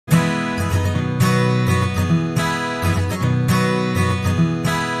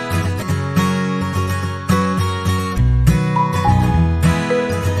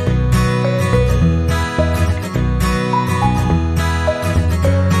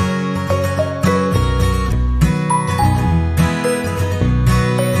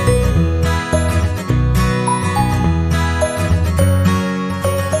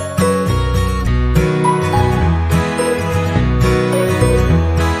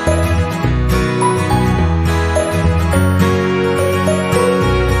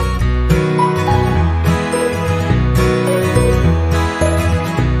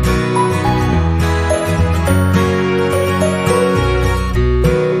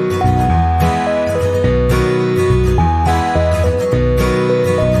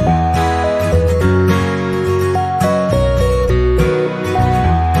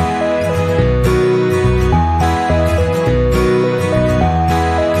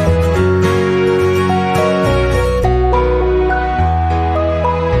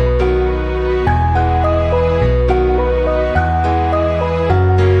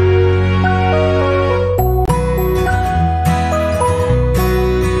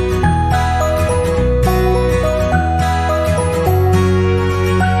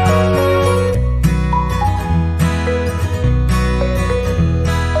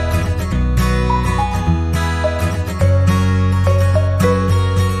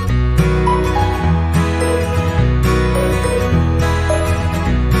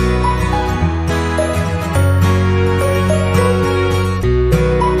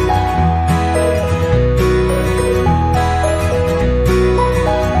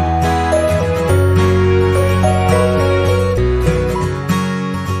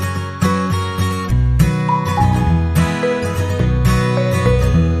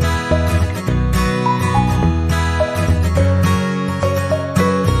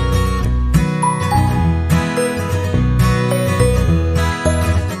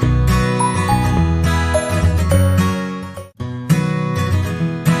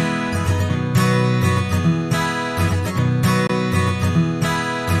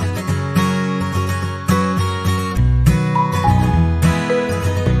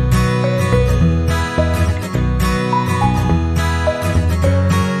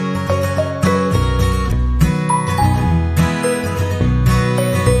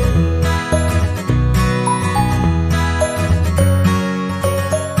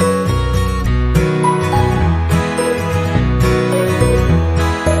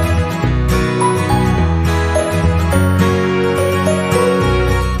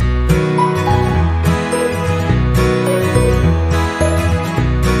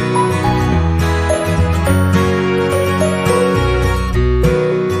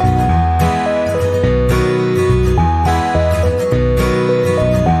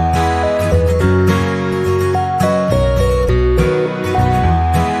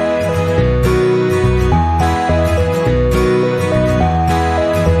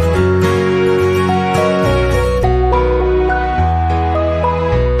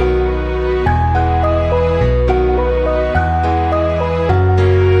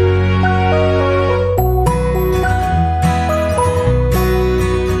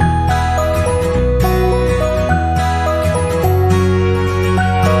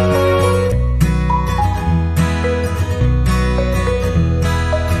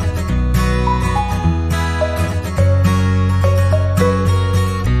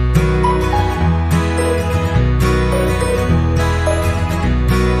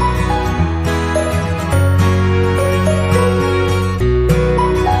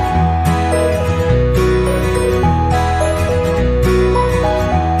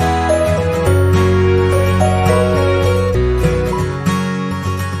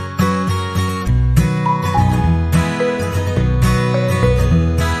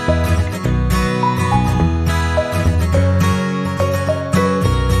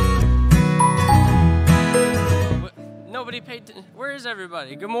Where's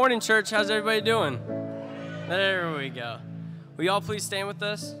everybody? Good morning, church. How's everybody doing? There we go. Will y'all please stand with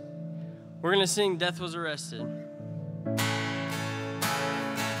us? We're going to sing Death Was Arrested.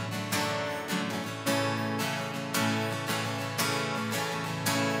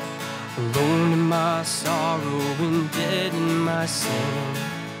 Alone in my sorrow and dead in my sin,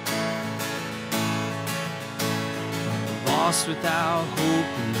 lost without hope,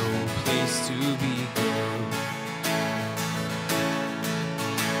 no place to begin.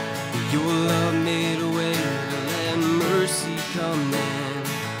 Your love made a way to let mercy come in.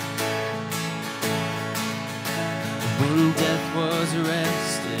 When death was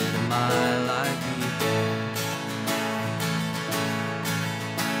arrested, my life began.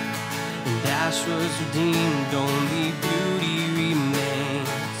 And ash was redeemed, only beauty remains.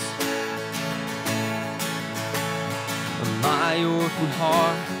 My orphan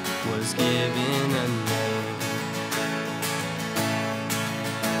heart was given a name.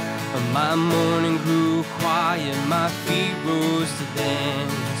 My mourning grew quiet, my feet rose to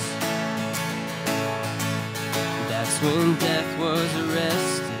dance. That's when death was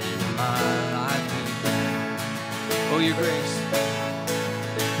arrested and my life began. Oh, your grace,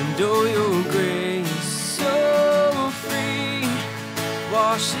 and oh, your grace, so free,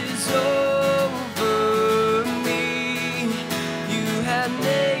 washes over me. You had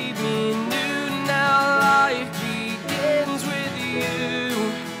made me new, now life begins with you.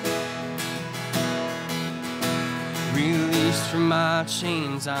 Released from my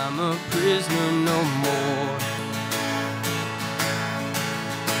chains, I'm a prisoner no more.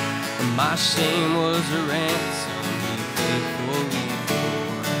 And my shame was a ransom he faithfully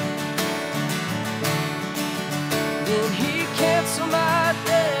bore. Then he canceled my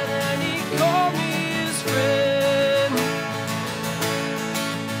debt and he called me his friend.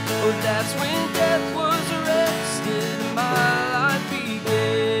 Oh, that's when death was arrested and my life began.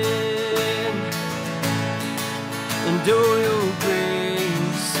 And oh, your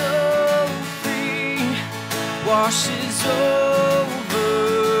grace so free washes over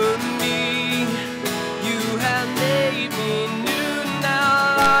me. You have made me new,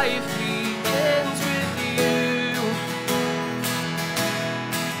 now life begins with you.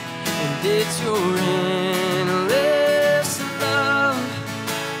 And it's your endless love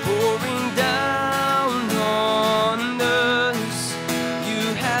pouring down on us. You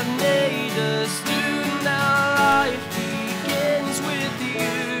have made us new, now life begins with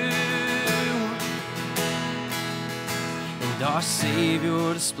you. And our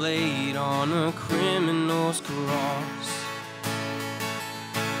Savior displayed on a criminal's cross.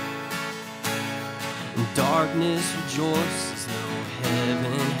 And darkness rejoices though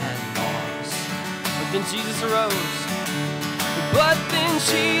heaven had lost. But then Jesus arose. But then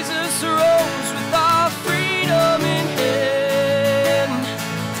Jesus arose with our freedom in hand.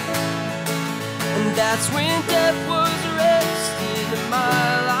 And that's when death was arrested and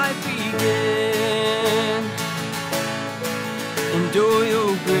my life began. And oh,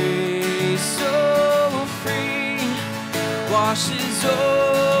 your grace so free washes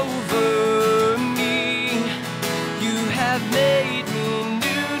over me. You have made me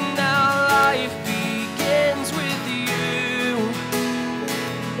new, now life begins with you.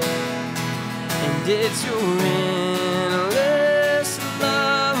 And it's your endless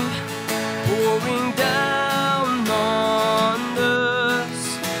love pouring down on us.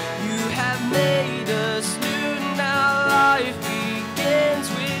 You have made us new, now life begins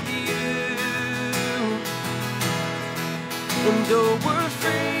with you. And oh, we're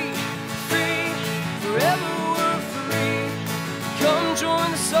free, free, forever we're free. Come join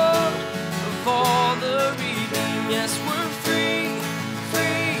the song of all the redeemed. Yes, we're free,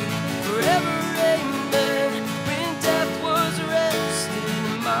 free, forever, amen. When death was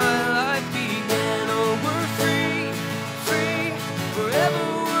arrested, my life began. Oh, we're free, free, forever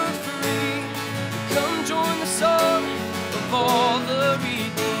we're free. Come join the song of all the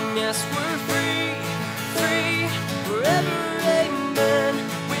redeemed. Yes, we're free, free, forever, amen.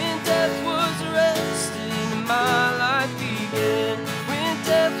 When death was arrested, my life began. When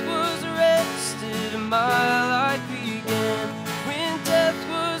death was arrested, my life began. When death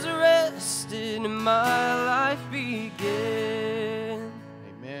was arrested, my life began.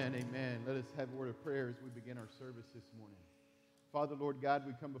 Amen, amen. Let us have a word of prayer as we begin our service this morning. Father, Lord God,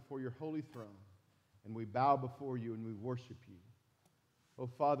 we come before your holy throne, and we bow before you and we worship you. Oh,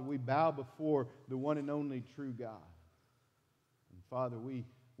 Father, we bow before the one and only true God. And Father, we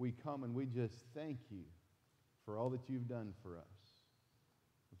come and we just thank you for all that you've done for us.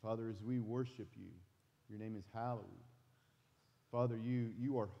 And Father, as we worship you, your name is hallowed. Father,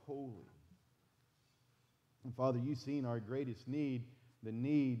 you are holy. And Father, you've seen our greatest need, the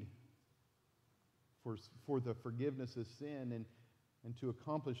need for the forgiveness of sin. And to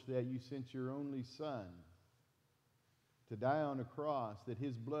accomplish that, you sent your only Son to die on a cross, that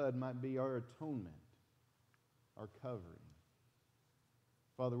his blood might be our atonement, our covering.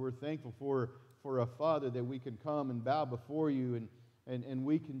 Father, we're thankful for a Father that we can come and bow before you, and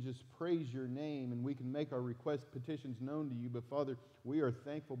we can just praise your name, and we can make our request petitions known to you. But Father, we are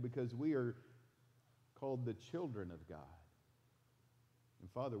thankful because we are called the children of God. And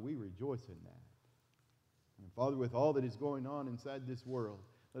Father, we rejoice in that. And Father, with all that is going on inside this world,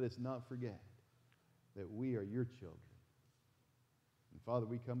 let us not forget that we are your children. And Father,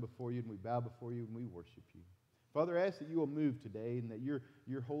 we come before you and we bow before you and we worship you. Father, I ask that you will move today and that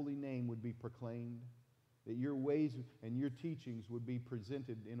your holy name would be proclaimed, that your ways and your teachings would be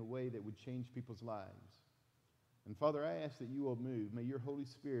presented in a way that would change people's lives. And Father, I ask that you will move. May your Holy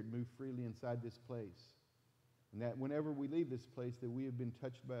Spirit move freely inside this place. And that whenever we leave this place, that we have been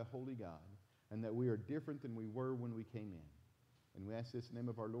touched by a holy God, and that we are different than we were when we came in. And we ask this in the name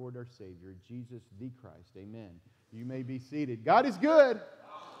of our Lord, our Savior, Jesus the Christ. Amen. You may be seated. God is good.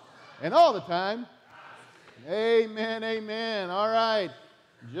 And all the time. Amen, amen. All right.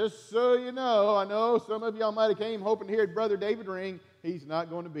 Just so you know, I know some of y'all might have came hoping to hear Brother David ring. He's not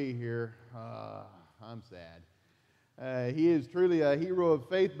going to be here. I'm sad. He is truly a hero of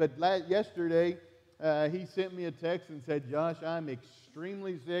faith, but yesterday he sent me a text and said, Josh, I'm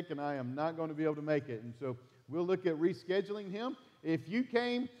extremely sick and I am not going to be able to make it. And so we'll look at rescheduling him. If you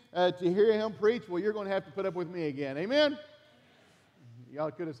came to hear him preach, well, you're going to have to put up with me again. Amen?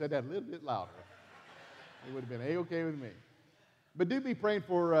 Y'all could have said that a little bit louder. It would have been A-okay with me. But do be praying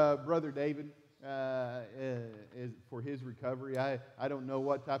for Brother David for his recovery. I don't know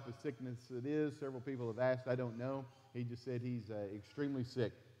what type of sickness it is. Several people have asked. I don't know. He just said he's extremely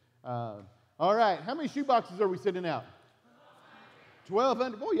sick. All right. How many shoe boxes are we sending out?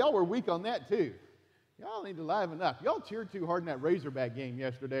 1,200. Boy, y'all were weak on that too. Y'all need to liven up. Y'all cheered too hard in that Razorback game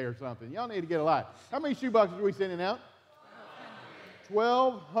yesterday or something. Y'all need to get alive. How many shoe boxes are we sending out?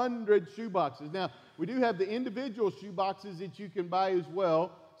 1,200 shoe boxes. Now, we do have the individual shoe boxes that you can buy as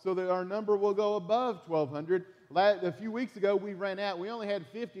well, so that our number will go above 1,200. A few weeks ago, we ran out. We only had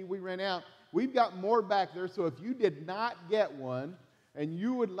 50. We ran out. We've got more back there, so if you did not get one and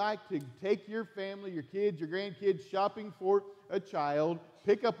you would like to take your family, your kids, your grandkids shopping for a child,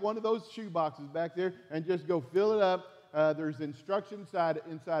 pick up one of those shoe boxes back there and just go fill it up. There's instructions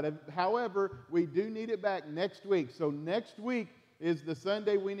inside of it. However, we do need it back next week. So next week is the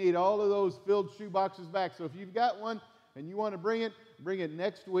Sunday we need all of those filled shoe boxes back. So if you've got one and you want to bring it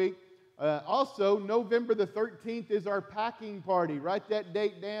next week. Also, November the 13th is our packing party. Write that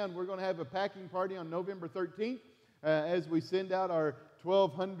date down. We're going to have a packing party on November 13th as we send out our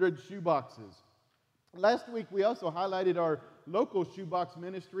 1,200 shoe boxes. Last week, we also highlighted our local shoebox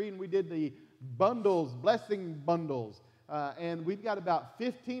ministry, and we did the bundles, blessing bundles. And we've got about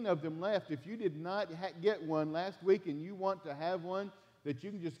 15 of them left. If you did not get one last week and you want to have one that you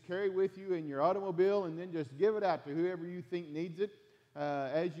can just carry with you in your automobile and then just give it out to whoever you think needs it,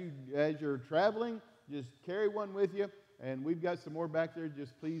 as you're traveling, just carry one with you. And we've got some more back there.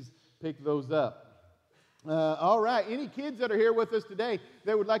 Just please pick those up. All right. Any kids that are here with us today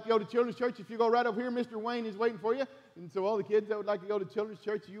that would like to go to Children's Church, if you go right over here, Mr. Wayne is waiting for you. And so all the kids that would like to go to Children's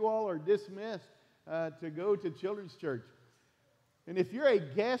Church, you all are dismissed to go to Children's Church. And if you're a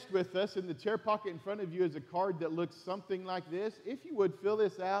guest with us, in the chair pocket in front of you is a card that looks something like this. If you would fill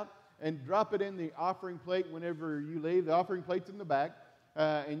this out and drop it in the offering plate whenever you leave. The offering plate's in the back.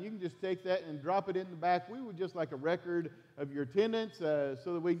 And you can just take that and drop it in the back. We would just like a record of your attendance so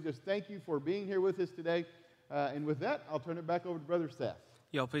that we can just thank you for being here with us today. And with that, I'll turn it back over to Brother Seth.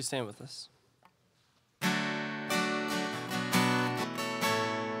 Y'all please stand with us.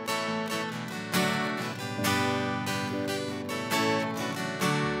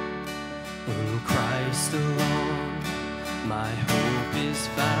 In Christ alone, my hope is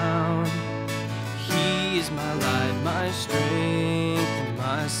found. He is my life, my strength, and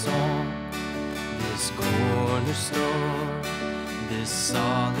my song. This cornerstone, this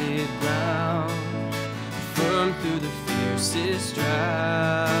solid ground, firm through the fiercest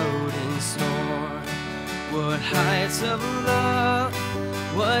drought and storm. What heights of love,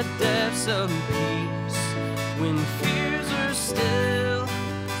 what depths of peace, when fears are still,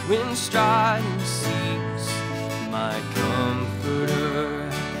 when striving cease. My comforter,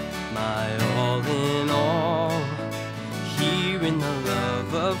 my all in all, here in the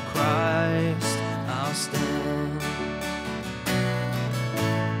love of Christ I'll stand.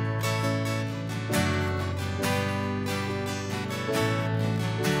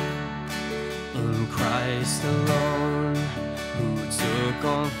 In Christ Christ alone, who took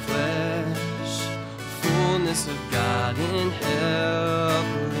on flesh, fullness of God in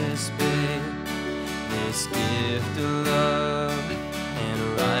helpless babe. This gift of love and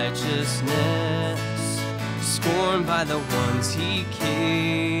righteousness, scorned by the ones he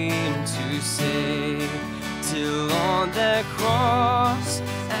came to save, till on that cross,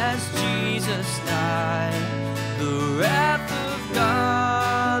 as Jesus died, the wrath of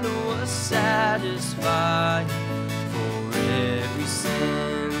God was satisfied. For every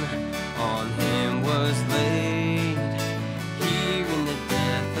sin on him was laid. Here in the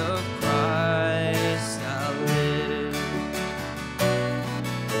death of Christ I live.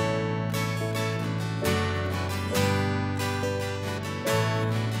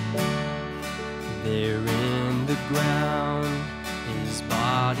 There in the ground his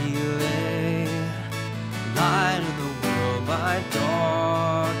body lay, light of the world by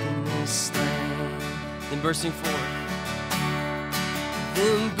darkness slain.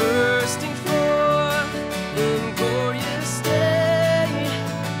 Then bursting forth in glorious day,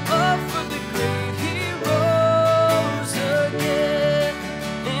 up from the grave he rose again.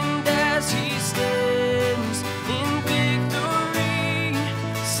 And as he stands in victory,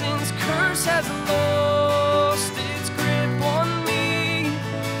 sin's curse has lost its grip on me.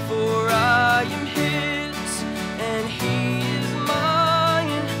 For I am his and he is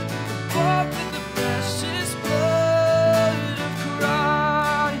mine, bought with the precious blood of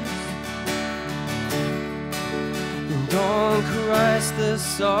Christ. And on Christ the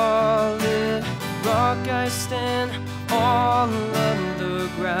solid rock I stand, all other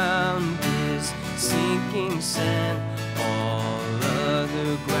ground is sinking sand. All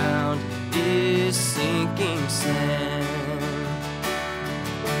other ground is sinking sand.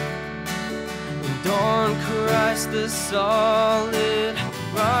 And on Christ the solid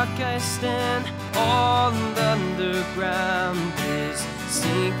rock I stand, all underground is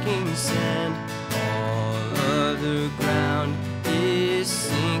sinking sand. All other ground is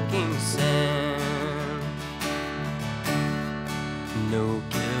sinking sand. No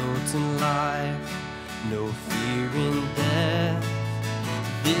guilt in life, no fear in death.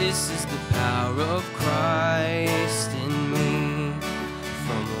 This is the power of Christ in me.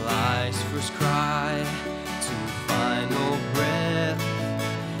 From life's first cry to final breath,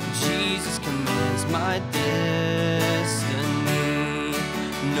 Jesus commands my destiny.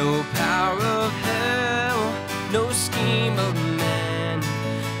 No power of hell, no scheme of man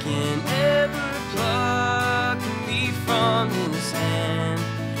can ever pluck me from his hand,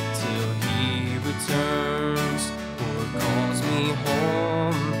 till he returns or calls me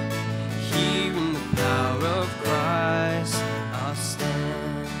home. Here in the power of Christ I'll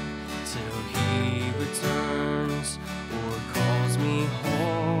stand, till he returns or calls me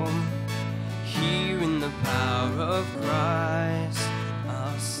home. Here in the power of Christ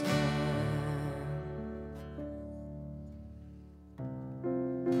I'll stand.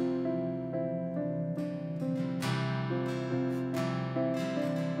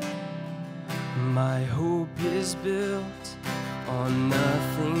 My hope is built on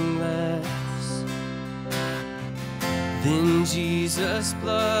nothing less than Jesus'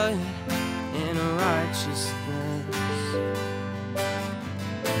 blood and righteousness.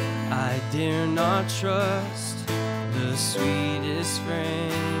 I dare not trust the sweetest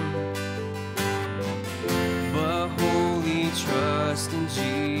frame, but wholly trust in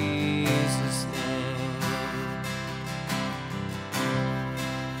Jesus' name.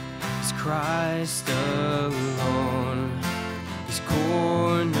 It's Christ alone, his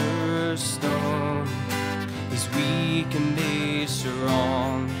cornerstone, is weak and made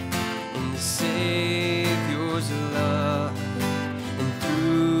strong in the Savior's love. And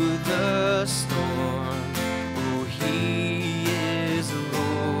through the storm, oh, he is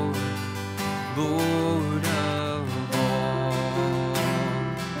Lord, Lord of all.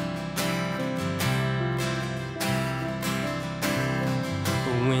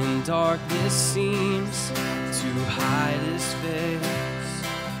 When darkness seems to hide his face,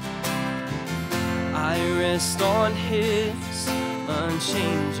 I rest on his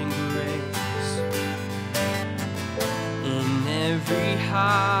unchanging grace. In every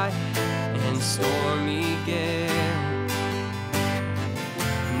high and stormy gale,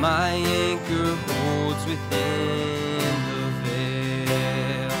 my anchor holds within the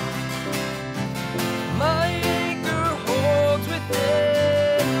veil. My anchor holds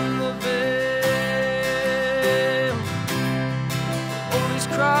within the veil. Oh, he's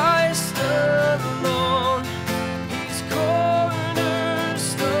Christ alone, he's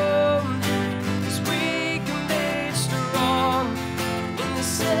cornerstone, he's weak and made strong in the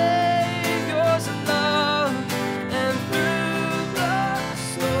Savior's love.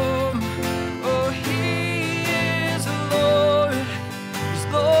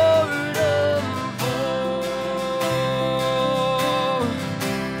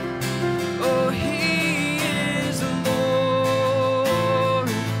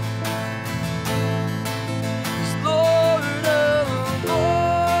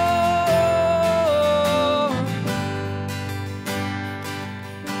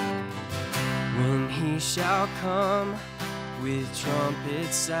 come with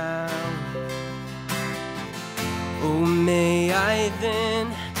trumpet sound. Oh, may I then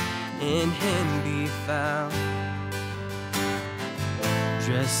in him be found,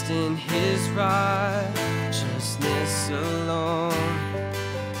 dressed in his righteousness alone,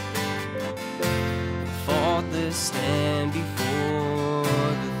 faultless stand before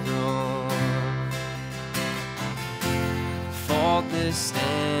the throne, faultless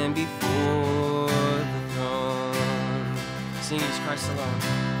stand before the throne. Sing, He's Christ alone.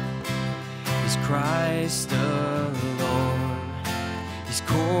 He's Christ alone. He's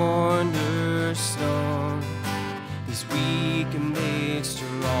cornerstone. He's weak and made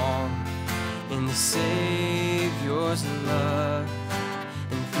strong in the Savior's love.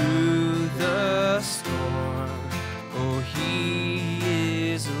 And through the storm, oh,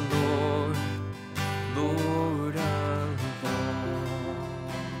 He is Lord, Lord of all.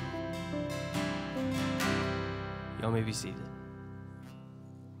 Y'all may be seated.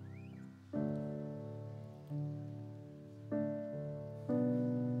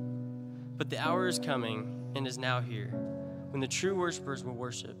 But the hour is coming and is now here, when the true worshipers will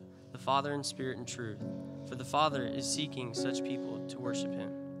worship the Father in spirit and truth, for the Father is seeking such people to worship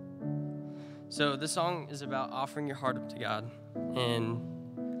Him. So this song is about offering your heart up to God, and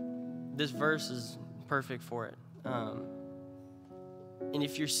this verse is perfect for it. And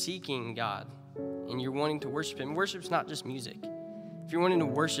if you're seeking God and you're wanting to worship Him, worship's not just music. If you're wanting to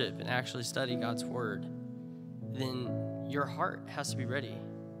worship and actually study God's Word, then your heart has to be ready.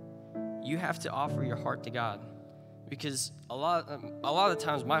 You have to offer your heart to God, because a lot of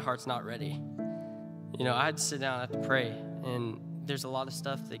times my heart's not ready. You know, I had to sit down, I had to pray, and there's a lot of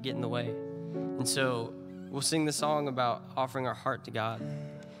stuff that get in the way. And so we'll sing the song about offering our heart to God,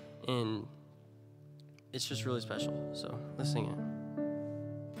 and it's just really special. So let's sing it.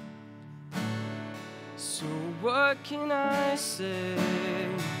 So what can I say?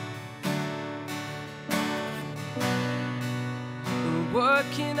 What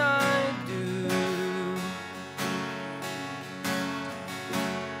can I do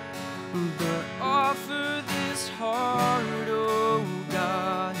but offer this heart, oh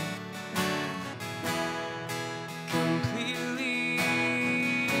God, completely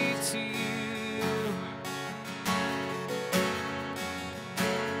to you?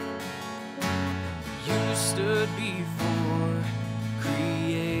 You stood before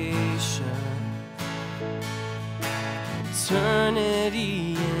creation,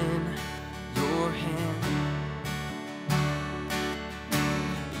 eternity in your hand.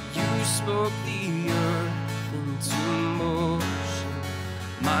 You spoke the earth into motion,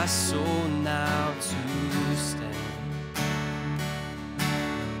 my soul now to stand.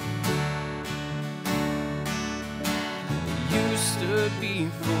 You stood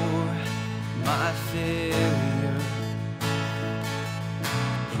before my failure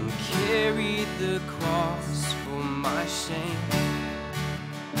and carried the cross for my shame.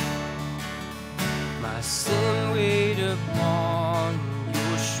 My sin weighed upon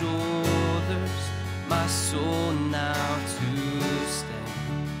your shoulders, my soul now to stand.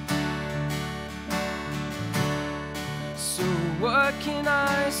 So what can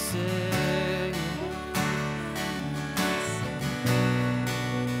I say?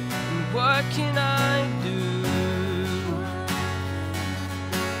 What can I do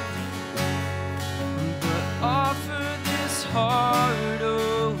but offer this heart,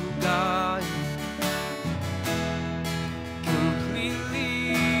 oh God,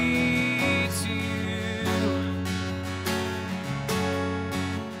 completely to you?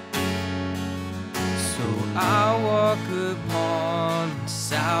 So I walk upon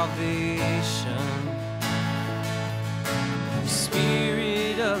salvation,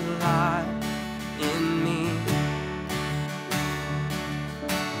 Spirit alive in me,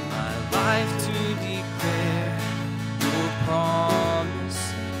 my life to declare your promise,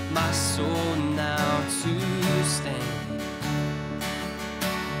 my soul now to stand.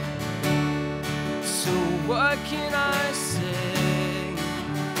 So what can I say?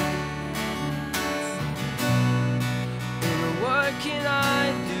 And what can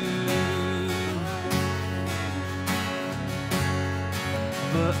I do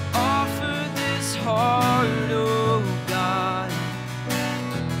but offer this heart, oh God,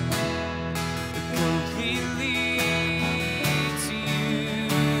 completely to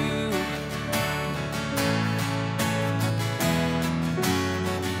you?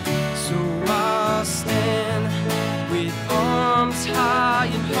 So I'll stand with arms high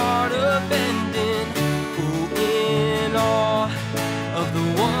and heart abandoned, oh, in awe of the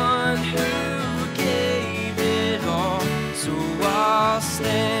one who gave it all. So I'll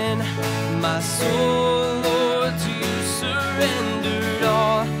stand, my soul, Lord,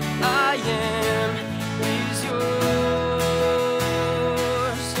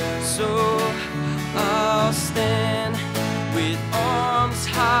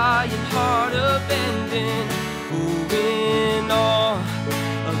 standing, oh, in awe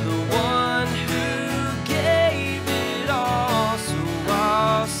of the one who gave it all. So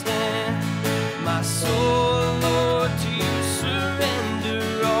I'll stand, my soul, Lord, to you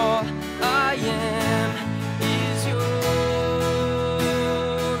surrender. All I am is yours.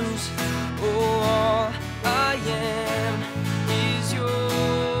 Oh, all I am is yours.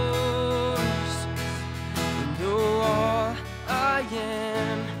 And oh, all I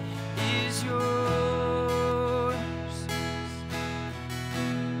am is yours.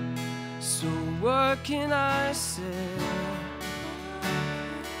 So what can I say?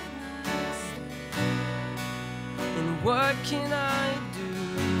 And what can I do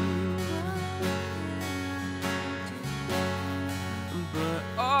but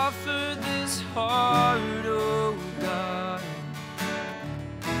offer this heart, oh God,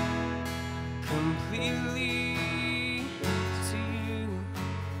 completely to you?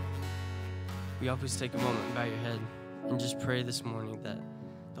 Will y'all please take a moment and bow your head and just pray this morning that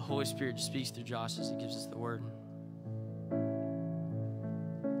the Holy Spirit just speaks through Josh as he gives us the word.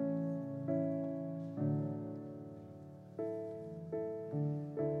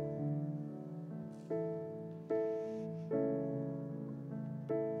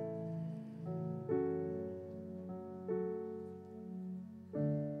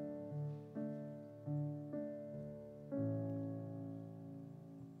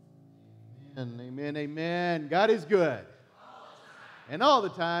 Amen, amen. God is good. And all the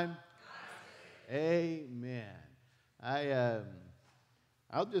time. Amen.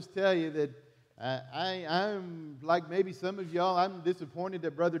 I'll just tell you that I'm like maybe some of y'all, I'm disappointed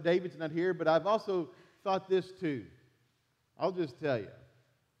that Brother David's not here, but I've also thought this too. I'll just tell you,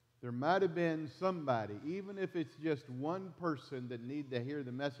 there might have been somebody, even if it's just one person, that need to hear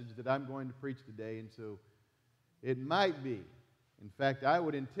the message that I'm going to preach today. And so it might be, in fact, I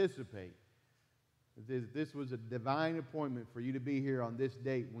would anticipate that this was a divine appointment for you to be here on this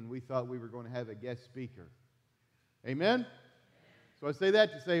date when we thought we were going to have a guest speaker. Amen? So I say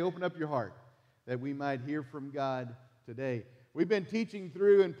that to say, open up your heart that we might hear from God today. We've been teaching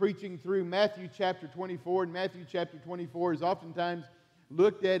through and preaching through Matthew chapter 24, and Matthew chapter 24 is oftentimes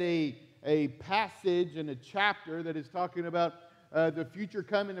looked at a passage and a chapter that is talking about the future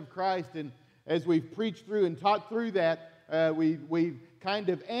coming of Christ. And as we've preached through and taught through that, we've kind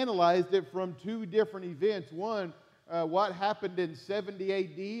of analyzed it from two different events. One, what happened in 70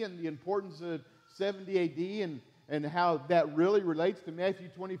 A.D. and the importance of 70 A.D. and how that really relates to Matthew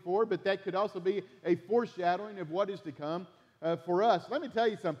 24, but that could also be a foreshadowing of what is to come for us. Let me tell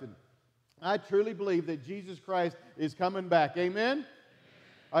you something. I truly believe that Jesus Christ is coming back. Amen?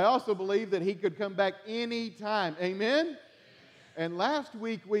 I also believe that He could come back any time. Amen? And last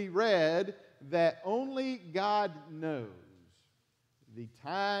week we read that only God knows the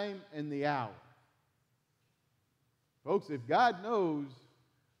time and the hour. Folks, if God knows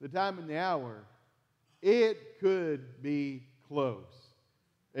the time and the hour, it could be close.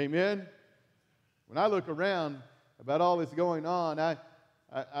 Amen? When I look around about all that's going on,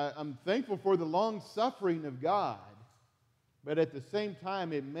 I'm thankful for the long suffering of God, but at the same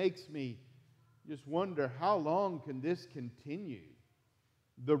time, it makes me just wonder, how long can this continue?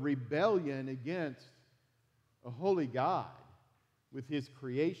 The rebellion against a holy God with His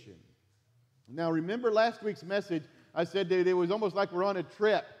creation. Now, remember last week's message, I said that it was almost like we're on a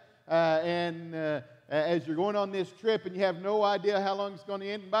trip, as you're going on this trip and you have no idea how long it's going to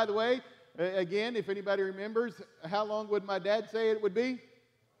end. And by the way, again, if anybody remembers, how long would my dad say it would be?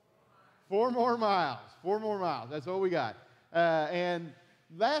 4 more miles. 4 more miles. That's all we got. And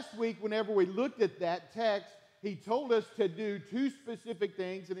last week, whenever we looked at that text, he told us to do 2 specific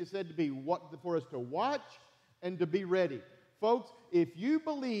things, and it said for us to watch and to be ready. Folks, if you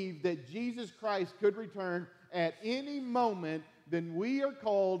believe that Jesus Christ could return at any moment, then we are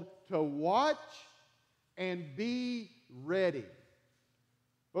called to watch and be ready.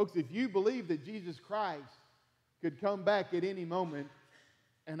 Folks, if you believe that Jesus Christ could come back at any moment,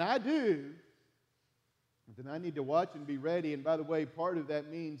 and I do, then I need to watch and be ready. And by the way, part of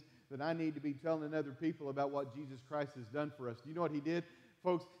that means that I need to be telling other people about what Jesus Christ has done for us. Do you know what He did?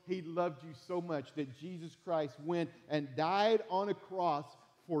 Folks, He loved you so much that Jesus Christ went and died on a cross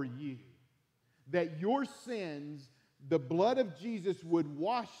for you. That your sins, the blood of Jesus would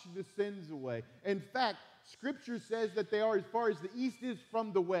wash the sins away. In fact, Scripture says that they are as far as the east is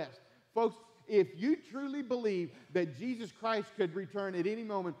from the west. Folks, if you truly believe that Jesus Christ could return at any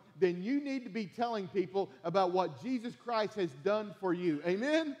moment, then you need to be telling people about what Jesus Christ has done for you.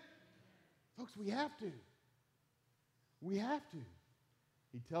 Amen? Folks, we have to. We have to.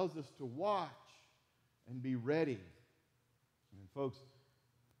 He tells us to watch and be ready. And folks,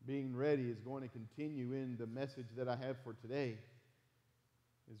 being ready is going to continue in the message that I have for today.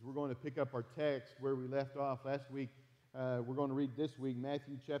 As we're going to pick up our text where we left off last week, we're going to read this week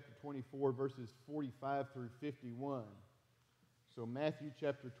Matthew chapter 24, verses 45 through 51. So Matthew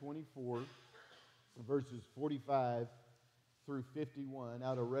chapter 24, verses 45 through 51.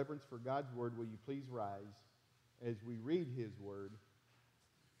 Out of reverence for God's word, will you please rise as we read his word?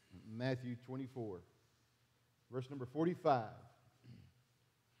 Matthew 24, verse number 45.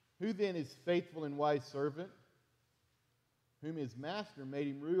 Who then is faithful and wise servant, whom his master made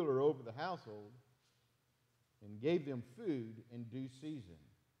him ruler over the household, and gave them food in due season?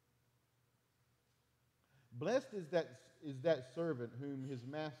 Blessed is that servant whom his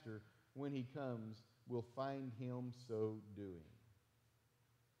master, when he comes, will find him so doing.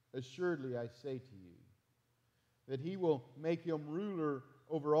 Assuredly, I say to you, that he will make him ruler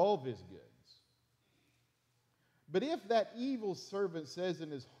over all of his goods. But if that evil servant says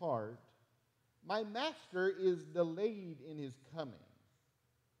in his heart, my master is delayed in his coming,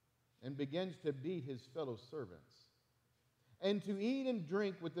 and begins to beat his fellow servants, and to eat and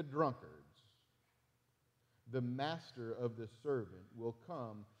drink with the drunkards, the master of the servant will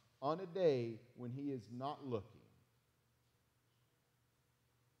come on a day when he is not looking,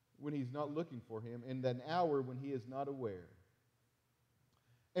 when he's not looking for him, and an hour when he is not aware,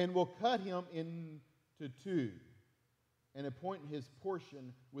 and will cut him into two, and appoint his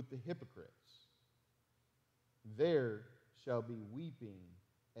portion with the hypocrites. There shall be weeping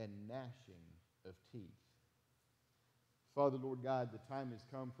and gnashing of teeth. Father, Lord God, the time has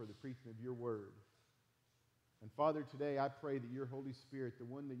come for the preaching of your word. And Father, today I pray that your Holy Spirit, the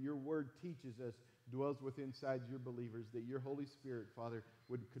one that your word teaches us, dwells within inside your believers, that your Holy Spirit, Father,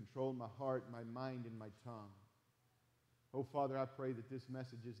 would control my heart, my mind, and my tongue. Oh, Father, I pray that this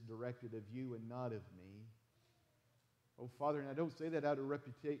message is directed of you and not of me. Oh, Father, and I don't say that out of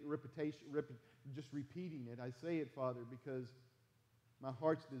just repeating it. I say it, Father, because my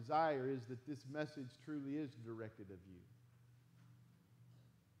heart's desire is that this message truly is directed of you.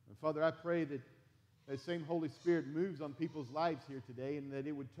 And Father, I pray that the same Holy Spirit moves on people's lives here today, and that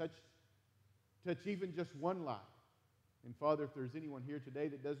it would touch even just one life. And Father, if there's anyone here today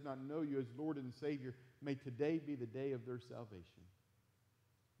that does not know you as Lord and Savior, may today be the day of their salvation.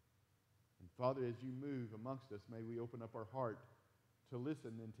 And Father, as you move amongst us, may we open up our heart to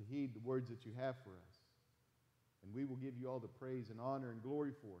listen and to heed the words that you have for us. And we will give you all the praise and honor and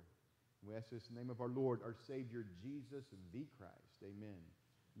glory for it. And we ask this in the name of our Lord, our Savior, Jesus, the Christ. Amen.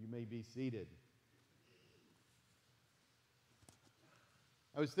 You may be seated.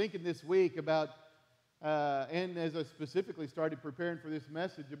 I was thinking this week about, and as I specifically started preparing for this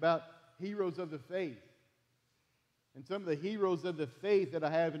message, about heroes of the faith. And some of the heroes of the faith that I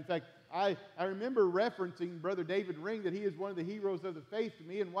have. In fact, I remember referencing Brother David Ring, that he is one of the heroes of the faith to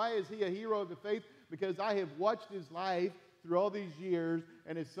me. And why is he a hero of the faith? Because I have watched his life through all these years,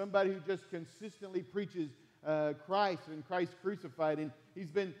 and as somebody who just consistently preaches Christ and Christ crucified, and he's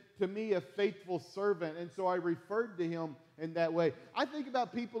been, to me, a faithful servant, and so I referred to him in that way. I think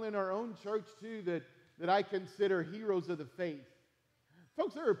about people in our own church, too, that I consider heroes of the faith.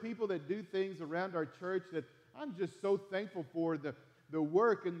 Folks, there are people that do things around our church that I'm just so thankful for the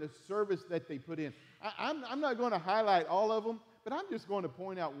work and the service that they put in. I'm not going to highlight all of them, but I'm just going to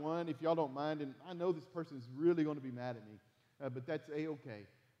point out one, if y'all don't mind, and I know this person is really going to be mad at me, but that's A-okay.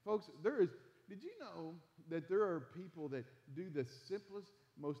 Folks, did you know that there are people that do the simplest,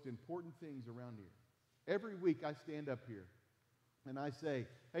 most important things around here? Every week I stand up here and I say,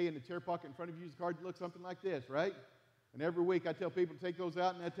 hey, in the chair pocket in front of you is a card that looks something like this, right? And every week I tell people to take those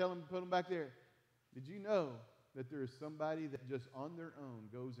out, and I tell them to put them back there. Did you know that there is somebody that just on their own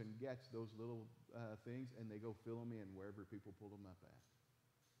goes and gets those little things, and they go fill them in wherever people pull them up at?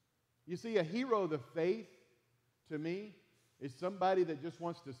 You see, a hero of the faith, to me, is somebody that just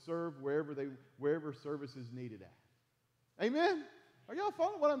wants to serve wherever service is needed at. Amen? Are y'all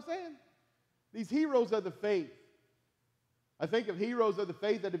following what I'm saying? These heroes of the faith. I think of heroes of the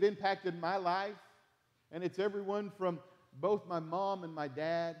faith that have impacted my life, and it's everyone from both my mom and my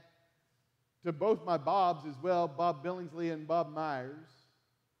dad to both my Bobs as well, Bob Billingsley and Bob Myers.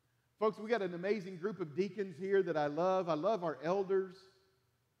 Folks, we got an amazing group of deacons here that I love. I love our elders.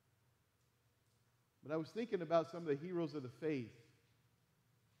 But I was thinking about some of the heroes of the faith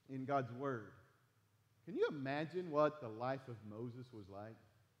in God's Word. Can you imagine what the life of Moses was like?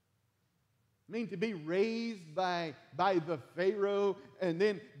 I mean, to be raised by the Pharaoh and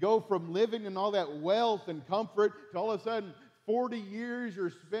then go from living in all that wealth and comfort to all of a sudden 40 years you're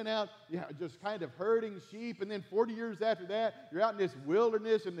spent out just kind of herding sheep, and then 40 years after that, you're out in this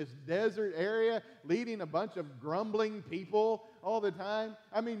wilderness, in this desert area, leading a bunch of grumbling people all the time.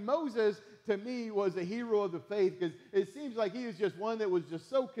 I mean, Moses, to me, was a hero of the faith because it seems like he was just one that was just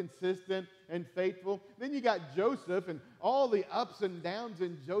so consistent and faithful. Then you got Joseph and all the ups and downs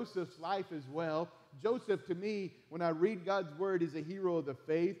in Joseph's life as well. Joseph, to me, when I read God's word, is a hero of the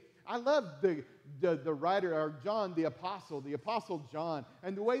faith. I love the writer, or John, the apostle John,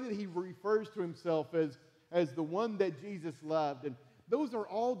 and the way that he refers to himself as the one that Jesus loved. And those are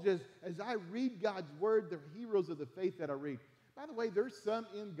all just, as I read God's word, they're heroes of the faith that I read. By the way, there's some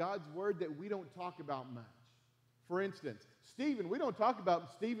in God's word that we don't talk about much. For instance, Stephen, we don't talk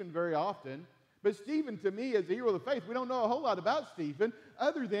about Stephen very often, but Stephen, to me, is a hero of the faith. We don't know a whole lot about Stephen,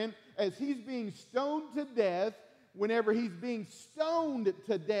 other than as he's being stoned to death, whenever he's being stoned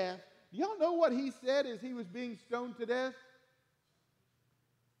to death, do y'all know what he said as he was being stoned to death?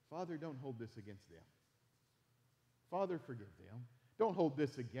 Father, don't hold this against them. Father, forgive them. Don't hold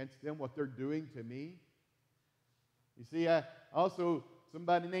this against them, what they're doing to me. You see, also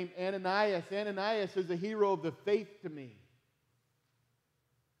somebody named Ananias. Ananias is a hero of the faith to me.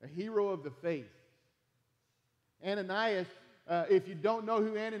 A hero of the faith. Ananias, if you don't know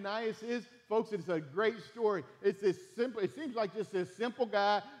who Ananias is, folks, it's a great story. It's this simple. It seems like just this simple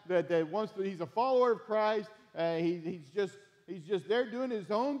guy that wants to. He's a follower of Christ. He's just there doing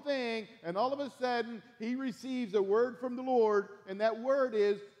his own thing, and all of a sudden he receives a word from the Lord, and that word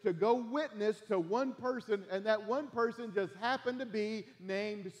is to go witness to one person, and that one person just happened to be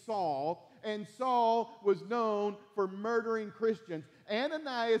named Saul. And Saul was known for murdering Christians.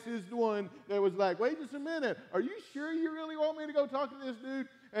 Ananias is the one that was like, wait just a minute, are you sure you really want me to go talk to this dude?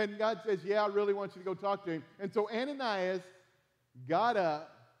 And God says, yeah, I really want you to go talk to him. And so Ananias got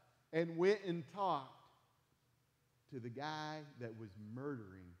up and went and talked to the guy that was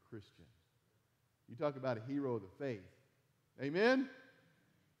murdering Christians. You talk about a hero of the faith. Amen?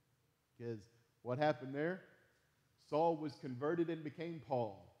 Because what happened there? Saul was converted and became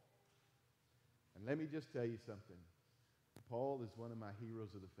Paul. And let me just tell you something. Paul is one of my heroes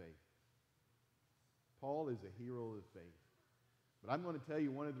of the faith. Paul is a hero of the faith. But I'm going to tell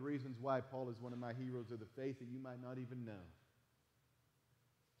you one of the reasons why Paul is one of my heroes of the faith that you might not even know.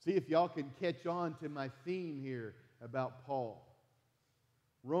 See if y'all can catch on to my theme here about Paul.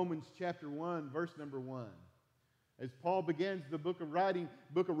 Romans chapter 1, verse number 1. As Paul begins the book of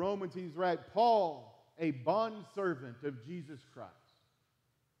Romans, he's right, Paul, a bondservant of Jesus Christ.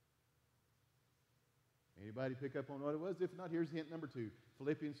 Anybody pick up on what it was? If not, here's hint number 2.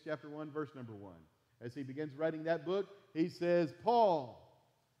 Philippians chapter 1, verse number 1. As he begins writing that book, he says, Paul,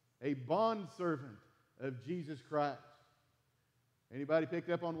 a bondservant of Jesus Christ. Anybody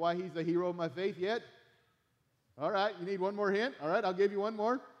picked up on why he's a hero of my faith yet? All right, you need one more hint? All right, I'll give you one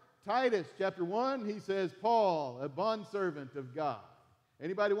more. Titus chapter 1, he says, Paul, a bondservant of God.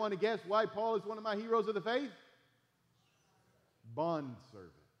 Anybody want to guess why Paul is one of my heroes of the faith?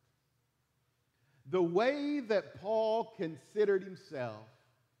 Bondservant. The way that Paul considered himself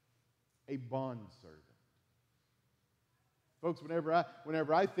a bondservant. Folks,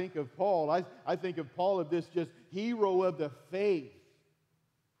 whenever I think of Paul, I think of Paul of this just hero of the faith.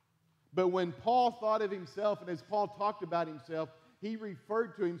 But when Paul thought of himself, and as Paul talked about himself, he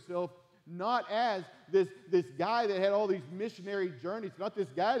referred to himself not as this guy that had all these missionary journeys, not this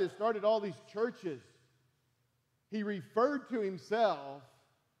guy that started all these churches. He referred to himself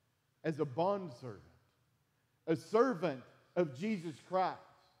as a bondservant, a servant of Jesus Christ.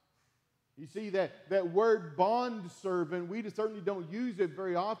 You see, that word bondservant, we certainly don't use it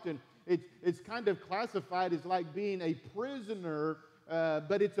very often. It's kind of classified as like being a prisoner,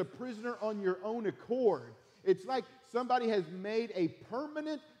 but it's a prisoner on your own accord. It's like somebody has made a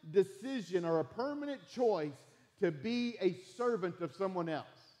permanent decision or a permanent choice to be a servant of someone else.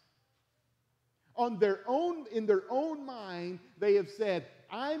 In their own mind, they have said,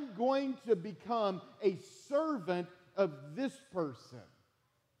 I'm going to become a servant of this person.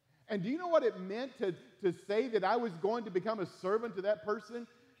 And do you know what it meant to say that I was going to become a servant to that person?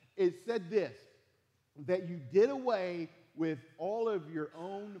 It said this, that you did away with all of your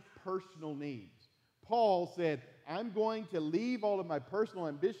own personal needs. Paul said, I'm going to leave all of my personal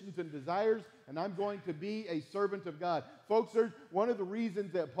ambitions and desires, and I'm going to be a servant of God. Folks, one of the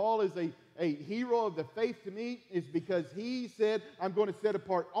reasons that Paul is a hero of the faith to me is because he said, I'm going to set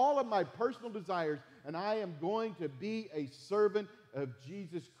apart all of my personal desires, and I am going to be a servant of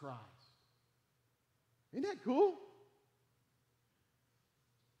Jesus Christ. Isn't that cool?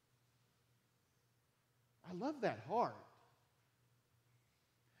 I love that heart.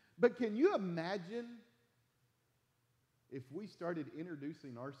 But can you imagine if we started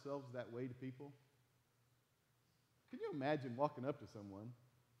introducing ourselves that way to people? Can you imagine walking up to someone,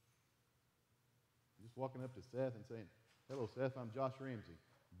 just walking up to Seth and saying, "Hello, Seth, I'm Josh Ramsey,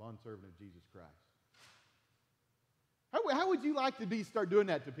 bondservant of Jesus Christ." How would you like to start doing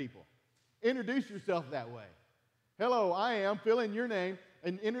that to people? Introduce yourself that way. "Hello, I am," fill in your name,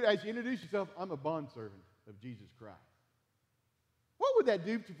 and as you introduce yourself, "I'm a bondservant of Jesus Christ." What would that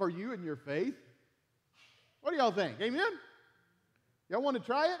do for you and your faith? What do y'all think? Amen? Y'all want to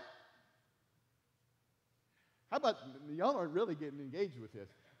try it? How about, y'all aren't really getting engaged with this.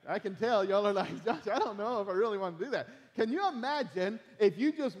 I can tell y'all are like, "Josh, I don't know if I really want to do that." Can you imagine if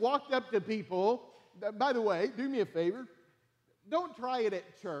you just walked up to people? By the way, do me a favor. Don't try it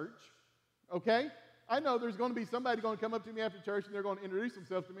at church, okay? I know there's going to be somebody going to come up to me after church and they're going to introduce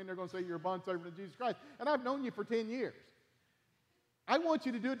themselves to me and they're going to say, "You're a bondservant of Jesus Christ." And I've known you for 10 years. I want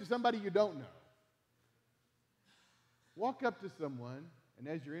you to do it to somebody you don't know. Walk up to someone, and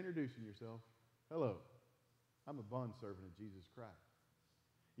as you're introducing yourself, "Hello, I'm a bondservant of Jesus Christ."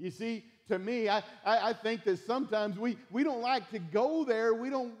 You see, to me, I think that sometimes we don't like to go there. We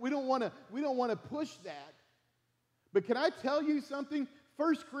don't want to push that. But can I tell you something?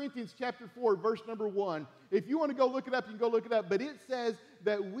 1 Corinthians chapter 4, verse number 1. If you want to go look it up, you can go look it up. But it says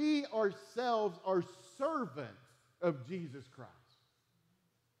that we ourselves are servants of Jesus Christ.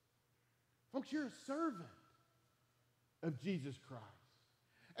 Folks, you're a servant of Jesus Christ.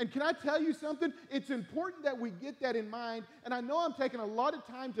 And can I tell you something? It's important that we get that in mind. And I know I'm taking a lot of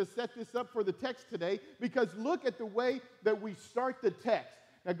time to set this up for the text today, because look at the way that we start the text.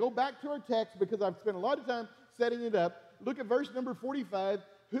 Now go back to our text, because I've spent a lot of time setting it up. Look at verse number 45.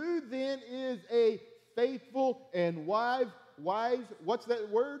 "Who then is a faithful and wise," what's that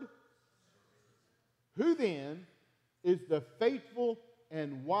word? "Who then is the faithful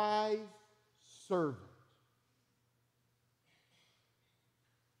and wise servant?"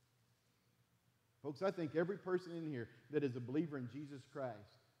 Folks, I think every person in here that is a believer in Jesus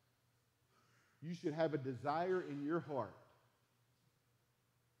Christ, you should have a desire in your heart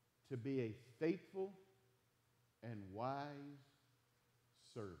to be a faithful and wise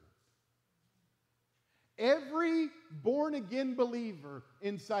servant. Every born-again believer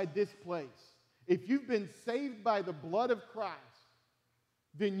inside this place, if you've been saved by the blood of Christ,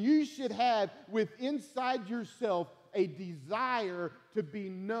 then you should have inside yourself a desire to be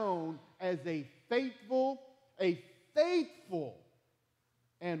known as a faithful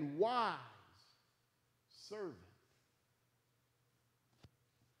and wise servant.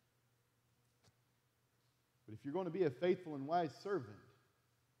 But if you're going to be a faithful and wise servant,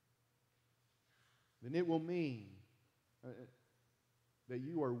 then it will mean that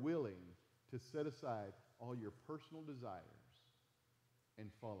you are willing to set aside all your personal desires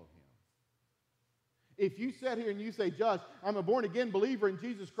and follow Him. If you sit here and you say, "Josh, I'm a born-again believer in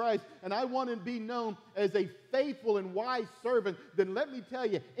Jesus Christ, and I want to be known as a faithful and wise servant," then let me tell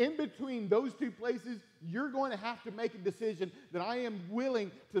you, in between those two places, you're going to have to make a decision that I am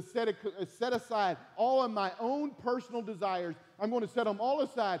willing to set aside all of my own personal desires. I'm going to set them all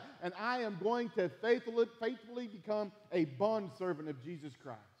aside, and I am going to faithfully become a bondservant of Jesus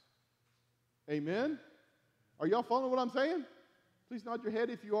Christ. Amen? Are y'all following what I'm saying? Please nod your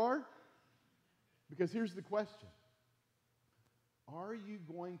head if you are. Because here's the question. Are you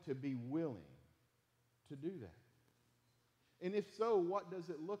going to be willing to do that? And if so, what does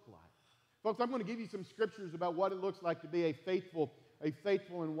it look like? Folks, I'm going to give you some scriptures about what it looks like to be a faithful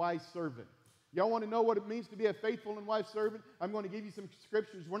and wise servant. Y'all want to know what it means to be a faithful and wise servant? I'm going to give you some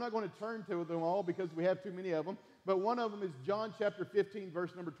scriptures. We're not going to turn to them all because we have too many of them. But one of them is John chapter 15,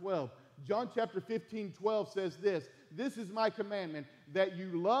 verse number 12. John chapter 15, 12 says this: "This is my commandment, that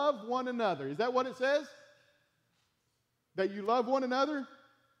you love one another." Is that what it says? That you love one another?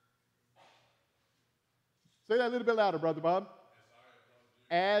 Say that a little bit louder, Brother Bob.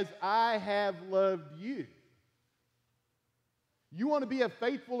 As I have loved you. You want to be a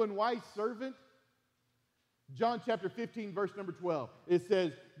faithful and wise servant? John chapter 15, verse number 12. It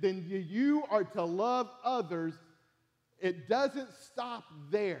says, "Then you are to love others." It doesn't stop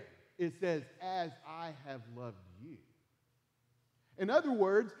there. It says, "As I have loved you." In other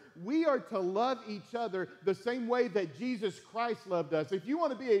words, we are to love each other the same way that Jesus Christ loved us. If you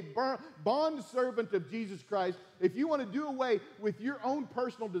want to be a bondservant of Jesus Christ, if you want to do away with your own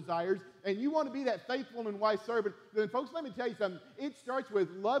personal desires, and you want to be that faithful and wise servant, then folks, let me tell you something. It starts with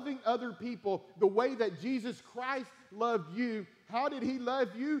loving other people the way that Jesus Christ loved you. How did He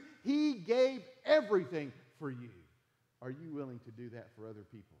love you? He gave everything for you. Are you willing to do that for other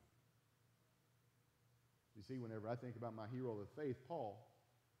people? You see, whenever I think about my hero of faith, Paul,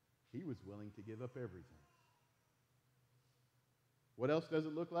 he was willing to give up everything. What else does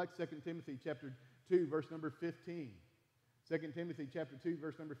it look like? 2 Timothy chapter 2, verse number 15. 2 Timothy chapter 2,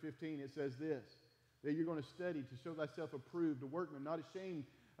 verse number 15, it says this, that you're going to study to show thyself approved, a workman, not ashamed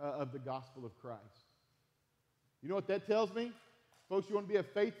of the gospel of Christ. You know what that tells me? Folks, you want to be a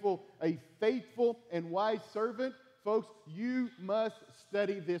faithful and wise servant? Folks, you must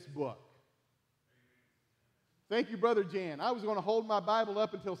study this book. Thank you, Brother Jan. I was going to hold my Bible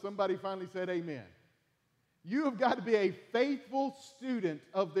up until somebody finally said amen. You have got to be a faithful student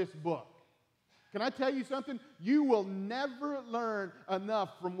of this book. Can I tell you something? You will never learn enough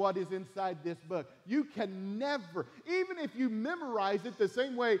from what is inside this book. You can never, even if you memorize it the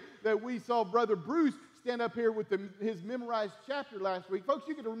same way that we saw Brother Bruce stand up here with his memorized chapter last week. Folks,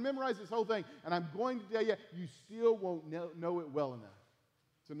 you can memorize this whole thing, and I'm going to tell you, you still won't know it well enough.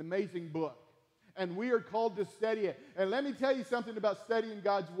 It's an amazing book, and we are called to study it. And let me tell you something about studying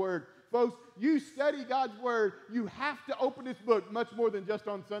God's Word. Folks, you study God's Word, you have to open this book much more than just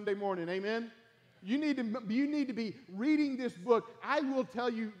on Sunday morning. Amen? You need to be reading this book, I will tell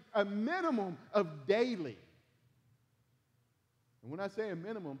you, a minimum of daily. And when I say a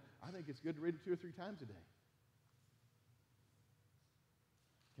minimum, I think it's good to read it 2 or 3 times a day.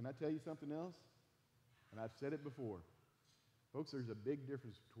 Can I tell you something else? And I've said it before. Folks, there's a big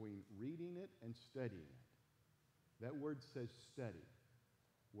difference between reading it and studying it. That word says study.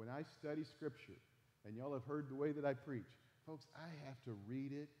 When I study Scripture, and y'all have heard the way that I preach, folks, I have to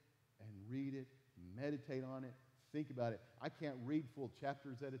read it, meditate on it, think about it. I can't read full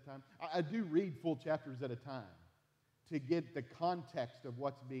chapters at a time. I do read full chapters at a time to get the context of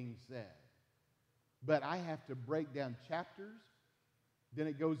what's being said. But I have to break down chapters, then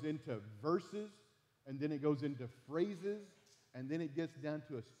it goes into verses, and then it goes into phrases, and then it gets down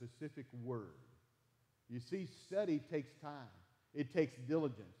to a specific word. You see, study takes time. It takes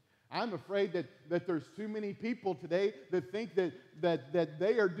diligence. I'm afraid that there's too many people today that think that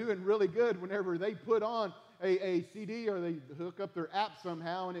they are doing really good whenever they put on a CD or they hook up their app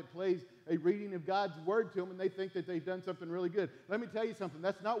somehow and it plays a reading of God's Word to them and they think that they've done something really good. Let me tell you something.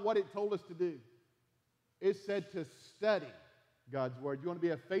 That's not what it told us to do. It said to study God's Word. You want to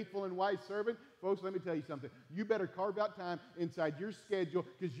be a faithful and wise servant? Folks, let me tell you something. You better carve out time inside your schedule,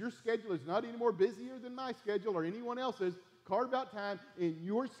 because your schedule is not any more busier than my schedule or anyone else's. Carve out time in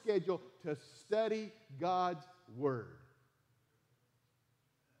your schedule to study God's Word.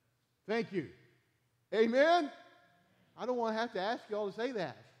 Thank you. Amen? I don't want to have to ask you all to say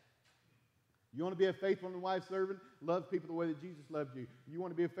that. You want to be a faithful and wise servant? Love people the way that Jesus loved you. You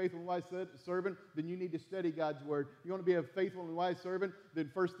want to be a faithful and wise servant? Then you need to study God's Word. You want to be a faithful and wise servant? Then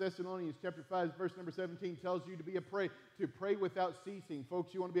 1 Thessalonians chapter 5, verse number 17 tells you to pray without ceasing.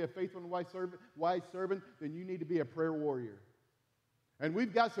 Folks, you want to be a faithful and wise servant? Then you need to be a prayer warrior. And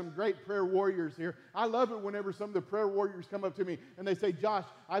we've got some great prayer warriors here. I love it whenever some of the prayer warriors come up to me and they say, Josh,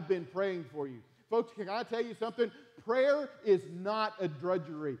 I've been praying for you. Folks, can I tell you something? Prayer is not a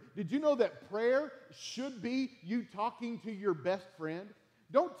drudgery. Did you know that prayer should be you talking to your best friend?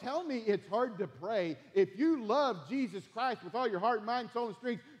 Don't tell me it's hard to pray. If you love Jesus Christ with all your heart, mind, soul, and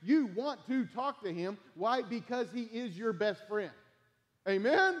strength, you want to talk to Him. Why? Because He is your best friend.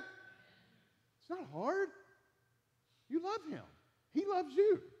 Amen? It's not hard. You love Him. He loves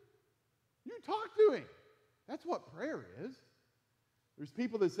you. You talk to Him. That's what prayer is. There's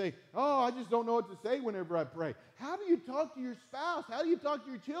people that say, oh, I just don't know what to say whenever I pray. How do you talk to your spouse? How do you talk to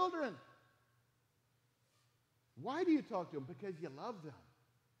your children? Why do you talk to them? Because you love them.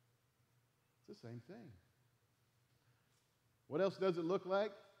 It's the same thing. What else does it look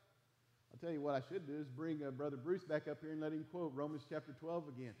like? I'll tell you what I should do is bring Brother Bruce back up here and let him quote Romans chapter 12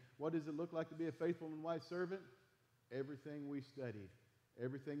 again. What does it look like to be a faithful and wise servant? Everything we studied,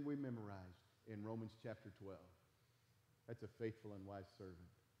 everything we memorized in Romans chapter 12. That's a faithful and wise servant.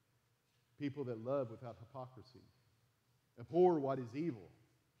 People that love without hypocrisy. Abhor what is evil.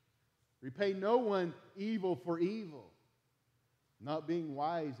 Repay no one evil for evil. Not being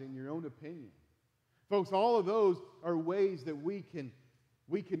wise in your own opinion. Folks, all of those are ways that we can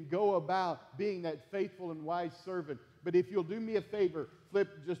go about being that faithful and wise servant. But if you'll do me a favor, flip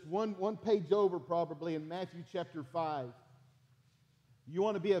just one page over probably in Matthew chapter 5. You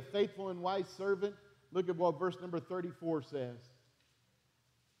want to be a faithful and wise servant? Look at what verse number 34 says.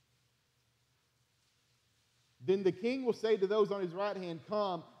 Then the king will say to those on his right hand,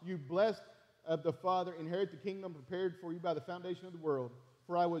 come, you blessed of the Father, inherit the kingdom prepared for you by the foundation of the world.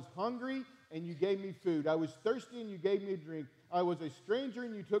 For I was hungry, and you gave me food. I was thirsty, and you gave me a drink. I was a stranger,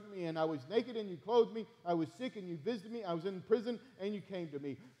 and you took me in. I was naked, and you clothed me. I was sick, and you visited me. I was in prison, and you came to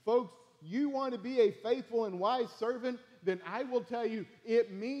me. Folks, you want to be a faithful and wise servant? Then I will tell you,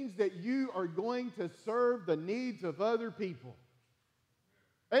 it means that you are going to serve the needs of other people.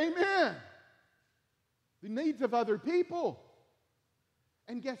 Amen. The needs of other people.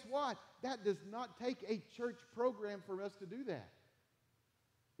 And guess what? That does not take a church program for us to do that.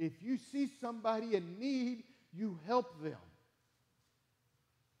 If you see somebody in need, you help them.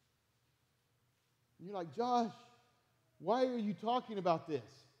 And you're like, Josh, why are you talking about this?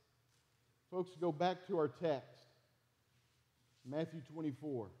 Folks, go back to our text. Matthew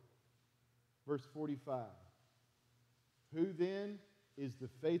 24, verse 45. Who then is the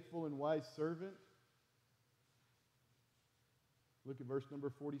faithful and wise servant? Look at verse number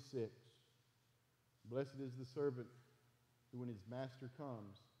 46. Blessed is the servant who, when his master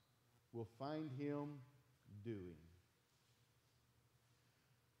comes, will find him doing.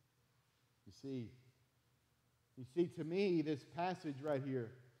 You see, to me, this passage right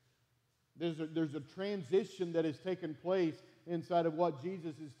here, there's a transition that has taken place inside of what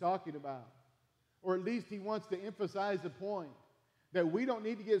Jesus is talking about. Or at least he wants to emphasize a point that we don't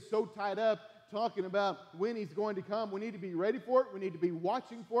need to get so tied up talking about when he's going to come. We need to be ready for it. We need to be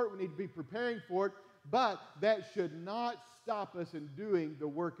watching for it. We need to be preparing for it. But that should not stop us in doing the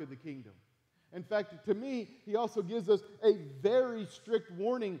work of the kingdom. In fact, to me, he also gives us a very strict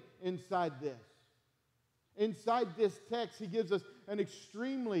warning inside this. Inside this text, he gives us an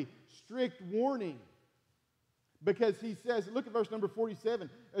extremely strict warning. Because he says, look at verse number 47,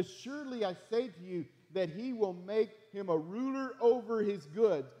 assuredly I say to you that he will make him a ruler over his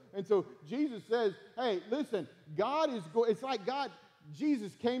goods. And so Jesus says, hey, listen, it's like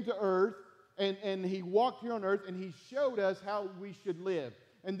Jesus came to earth and he walked here on earth and he showed us how we should live.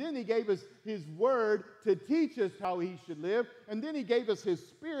 And then he gave us his word to teach us how he should live. And then he gave us his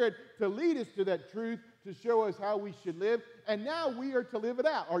spirit to lead us to that truth, to show us how we should live. And now we are to live it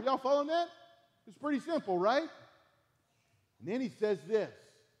out. Are y'all following that? It's pretty simple, right? And then he says this,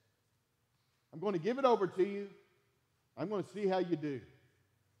 I'm going to give it over to you. I'm going to see how you do.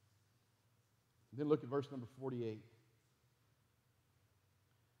 And then look at verse number 48.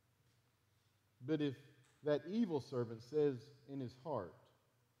 But if that evil servant says in his heart,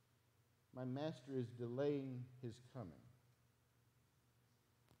 my master is delaying his coming.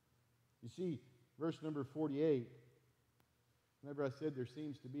 You see, verse number 48, remember I said there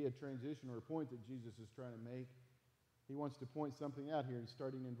seems to be a transition or a point that Jesus is trying to make. He wants to point something out here, and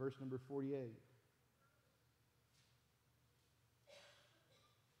starting in verse number 48.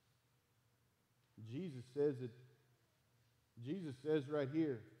 Jesus says right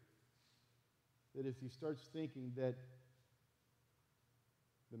here that if he starts thinking that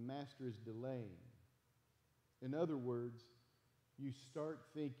the master is delaying, in other words, you start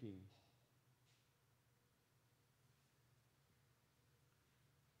thinking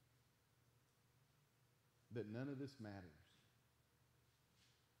that none of this matters.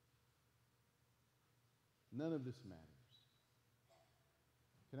 None of this matters.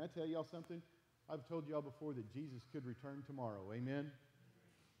 Can I tell y'all something? I've told y'all before that Jesus could return tomorrow. Amen?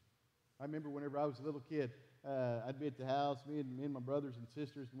 I remember whenever I was a little kid, I'd be at the house, me and my brothers and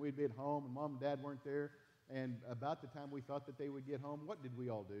sisters, and we'd be at home, and Mom and Dad weren't there. And about the time we thought that they would get home, what did we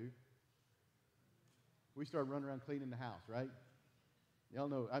all do? We started running around cleaning the house, right? Y'all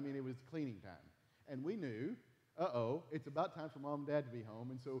know, it was cleaning time. And we knew, it's about time for Mom and Dad to be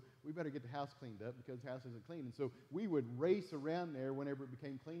home, and so we better get the house cleaned up because the house isn't clean. And so we would race around there whenever it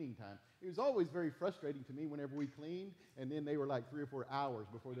became cleaning time. It was always very frustrating to me whenever we cleaned, and then they were like 3 or 4 hours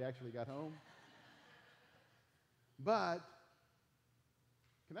before they actually got home. But,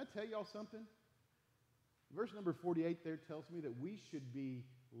 can I tell y'all something? Verse number 48 there tells me that we should be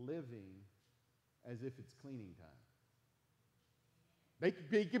living as if it's cleaning time.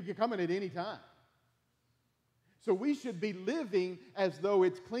 They could come in at any time. So we should be living as though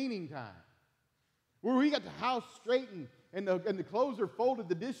it's cleaning time. Where we got the house straightened and the clothes are folded,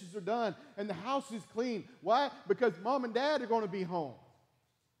 the dishes are done, and the house is clean. Why? Because Mom and Dad are going to be home.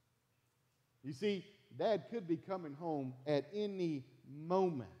 You see, Dad could be coming home at any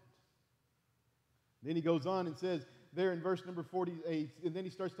moment. Then he goes on and says, there in verse number 48, and then he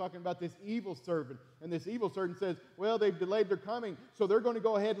starts talking about this evil servant. And this evil servant says, well, they've delayed their coming, so they're going to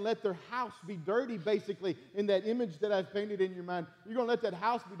go ahead and let their house be dirty, basically, in that image that I've painted in your mind. You're going to let that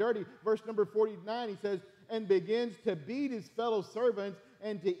house be dirty. Verse number 49, he says, and begins to beat his fellow servants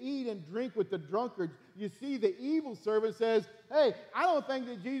and to eat and drink with the drunkards. You see, the evil servant says, hey, I don't think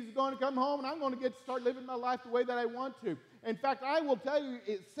that Jesus is going to come home, and I'm going to get to start living my life the way that I want to. In fact, I will tell you,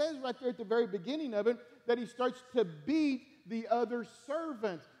 it says right there at the very beginning of it, that he starts to beat the other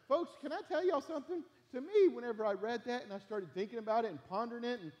servants. Folks, can I tell y'all something? To me, whenever I read that and I started thinking about it and pondering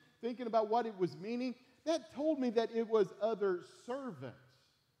it and thinking about what it was meaning, that told me that it was other servants.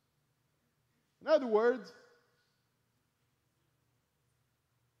 In other words,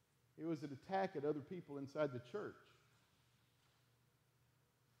 It was an attack at other people inside the church.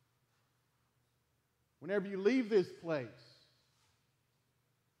 Whenever you leave this place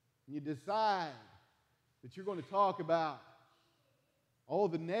and you decide that you're going to talk about all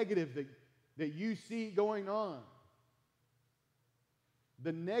the negative that you see going on,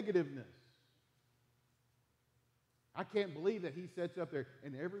 the negativeness. I can't believe that he sits up there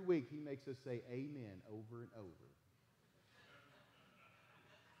and every week he makes us say amen over and over.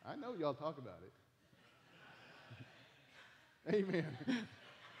 I know y'all talk about it. Amen.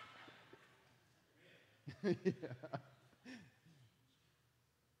 Yeah.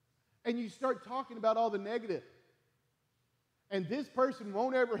 And you start talking about all the negative. And this person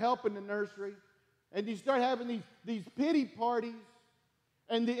won't ever help in the nursery. And you start having these pity parties.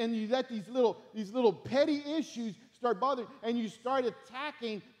 And you let these little petty issues start bothering. And you start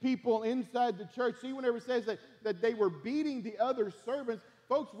attacking people inside the church. See, whenever it says that they were beating the other servants,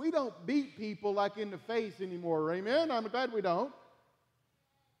 folks, we don't beat people like in the face anymore. Amen? I'm glad we don't.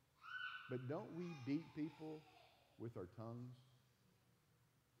 But don't we beat people with our tongues?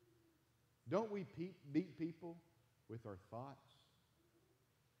 Don't we beat people with our thoughts?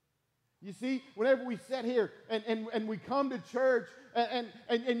 You see, whenever we sit here and we come to church and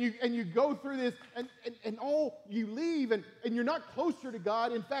you go through this and all you leave and you're not closer to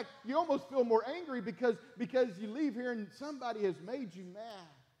God. In fact, you almost feel more angry because you leave here and somebody has made you mad.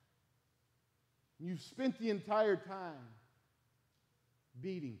 You've spent the entire time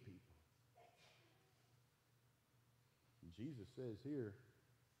beating people. And Jesus says here,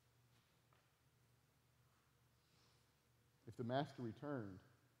 if the master returned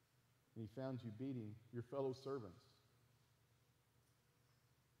and he found you beating your fellow servants,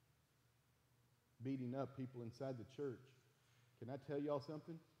 beating up people inside the church, can I tell y'all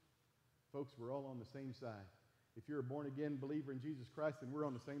something? Folks, we're all on the same side. If you're a born-again believer in Jesus Christ, then we're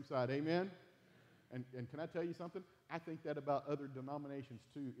on the same side. Amen? And can I tell you something? I think that about other denominations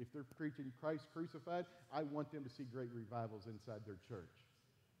too. If they're preaching Christ crucified, I want them to see great revivals inside their church.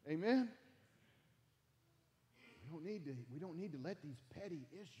 Amen? We don't need to let these petty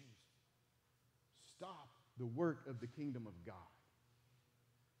issues stop the work of the kingdom of God.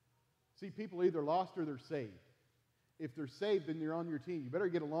 See, people are either lost or they're saved. If they're saved, then they're on your team. You better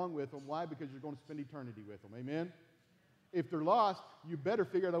get along with them. Why? Because you're going to spend eternity with them. Amen? If they're lost, you better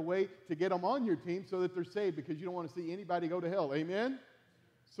figure out a way to get them on your team so that they're saved, because you don't want to see anybody go to hell. Amen?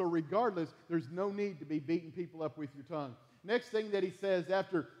 So regardless, there's no need to be beating people up with your tongue. Next thing that he says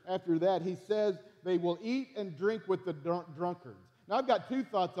after that, he says they will eat and drink with the drunkards. Now, I've got two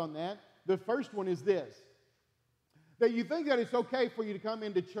thoughts on that. The first one is this: that you think that it's okay for you to come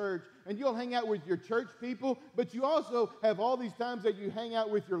into church and you'll hang out with your church people, but you also have all these times that you hang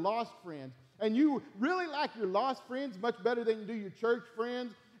out with your lost friends. And you really like your lost friends much better than you do your church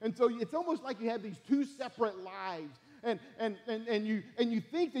friends. And so it's almost like you have these two separate lives. And you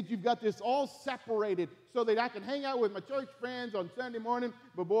think that you've got this all separated so that I can hang out with my church friends on Sunday morning,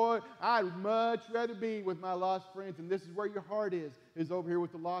 but boy, I'd much rather be with my lost friends. And this is where your heart is over here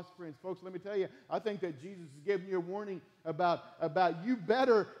with the lost friends. Folks, let me tell you, I think that Jesus is giving you a warning about you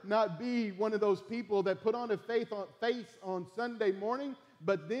better not be one of those people that put on a face on Sunday morning,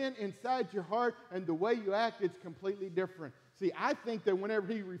 but then inside your heart and the way you act, it's completely different. See, I think that whenever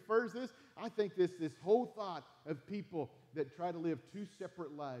he refers this, I think this whole thought of people that try to live two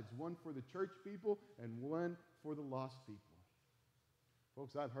separate lives, one for the church people and one for the lost people.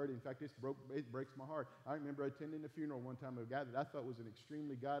 Folks, I've heard it. In fact, it breaks my heart. I remember attending a funeral one time of a guy that I thought was an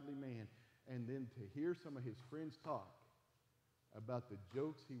extremely godly man, and then to hear some of his friends talk about the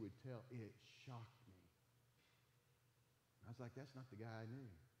jokes he would tell, it shocked me. I was like, that's not the guy I knew.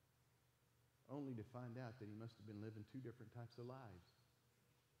 Only to find out that he must have been living two different types of lives.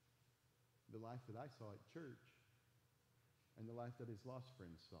 The life that I saw at church and the life that his lost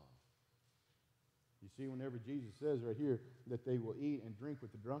friends saw. You see, whenever Jesus says right here that they will eat and drink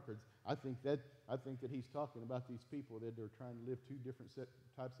with the drunkards, I think that he's talking about these people that are trying to live two different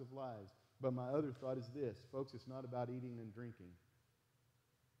types of lives. But my other thought is this. Folks, it's not about eating and drinking.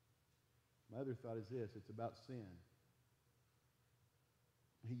 My other thought is this. It's about sin.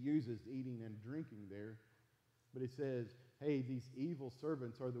 He uses eating and drinking there, but he says, hey, these evil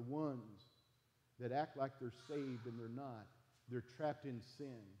servants are the ones that act like they're saved and they're not. They're trapped in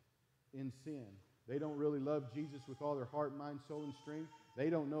sin. They don't really love Jesus with all their heart, mind, soul, and strength. They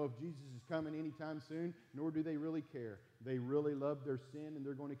don't know if Jesus is coming anytime soon, nor do they really care. They really love their sin, and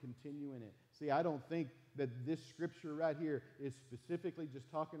they're going to continue in it. See, I don't think that this scripture right here is specifically just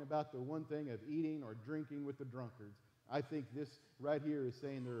talking about the one thing of eating or drinking with the drunkards. I think this right here is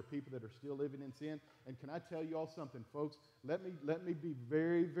saying there are people that are still living in sin. And can I tell you all something, folks? Let me be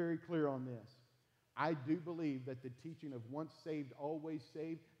very, very clear on this. I do believe that the teaching of once saved, always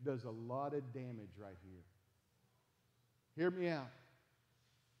saved does a lot of damage right here. Hear me out.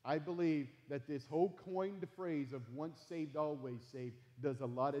 I believe that this whole coined phrase of once saved, always saved does a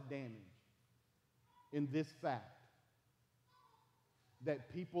lot of damage in this fact.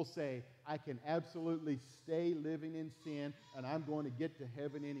 That people say, I can absolutely stay living in sin and I'm going to get to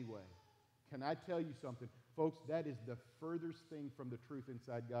heaven anyway. Can I tell you something? Folks, that is the furthest thing from the truth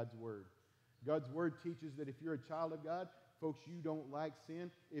inside God's Word. God's Word teaches that if you're a child of God, folks, you don't like sin.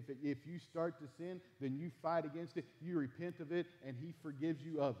 If you start to sin, then you fight against it, you repent of it, and He forgives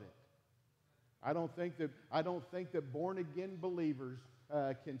you of it. I don't think that born-again believers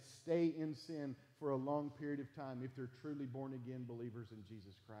can stay in sin for a long period of time if they're truly born-again believers in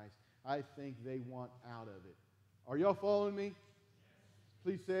Jesus Christ. I think they want out of it. Are y'all following me?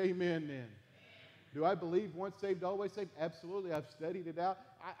 Please say amen then. Do I believe once saved, always saved? Absolutely. I've studied it out.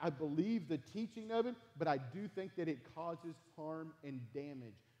 I believe the teaching of it, but I do think that it causes harm and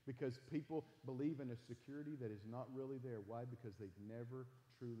damage because people believe in a security that is not really there. Why? Because they've never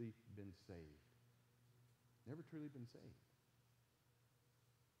truly been saved. Never truly been saved.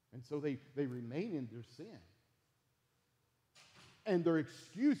 And so they remain in their sin. And their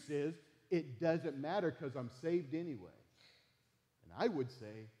excuse is, it doesn't matter because I'm saved anyway. And I would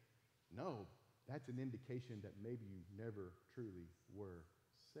say, no, that's an indication that maybe you never truly were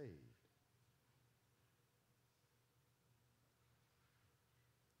saved.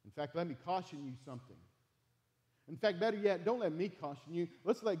 In fact, let me caution you something. In fact, better yet, don't let me caution you.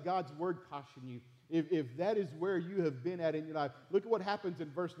 Let's let God's Word caution you. If that is where you have been at in your life, look at what happens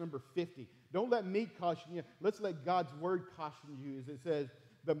in verse number 50. Don't let me caution you. Let's let God's Word caution you. As it says,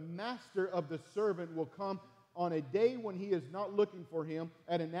 the master of the servant will come on a day when he is not looking for him,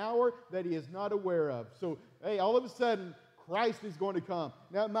 at an hour that he is not aware of. So, hey, all of a sudden, Christ is going to come.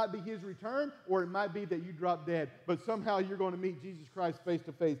 Now, it might be His return, or it might be that you drop dead, but somehow you're going to meet Jesus Christ face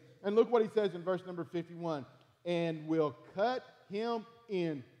to face. And look what He says in verse number 51. And will cut him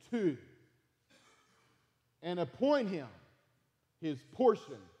in two and appoint him his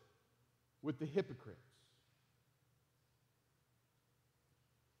portion with the hypocrites.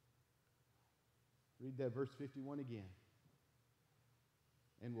 Read that verse 51 again.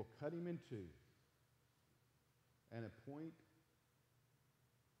 And will cut him in two and appoint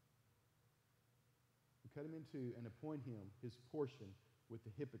him his portion with the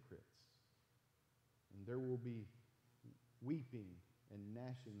hypocrites. And there will be weeping and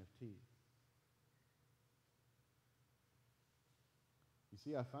gnashing of teeth. You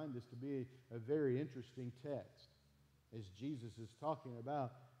see, I find this to be a very interesting text as Jesus is talking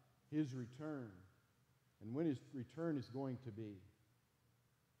about His return and when His return is going to be.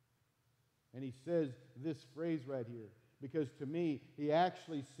 And He says this phrase right here, because to me, He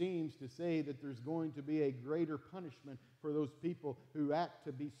actually seems to say that there's going to be a greater punishment for those people who act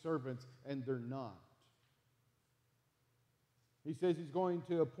to be servants and they're not. He says He's going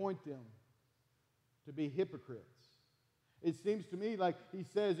to appoint them to be hypocrites. It seems to me like He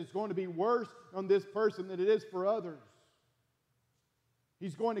says it's going to be worse on this person than it is for others.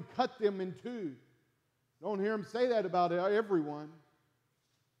 He's going to cut them in two. Don't hear Him say that about everyone.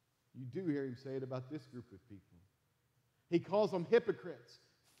 You do hear Him say it about this group of people. He calls them hypocrites,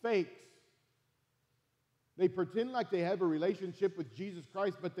 fakes. They pretend like they have a relationship with Jesus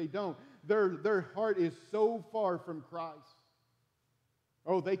Christ, but they don't. Their heart is so far from Christ.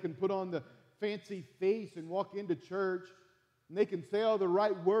 Oh, they can put on the fancy face and walk into church, and they can say all the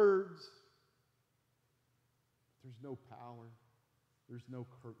right words. There's no power. There's no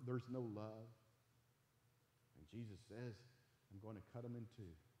love. And Jesus says, I'm going to cut them in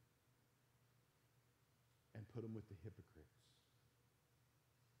two and put them with the hypocrites.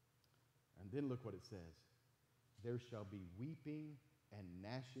 And then look what it says. There shall be weeping and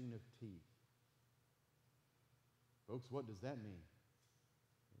gnashing of teeth. Folks, what does that mean?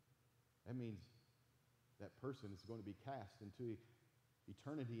 That means that person is going to be cast into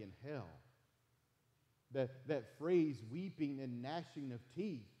eternity in hell. That phrase, weeping and gnashing of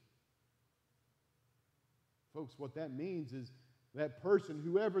teeth. Folks, what that means is that person,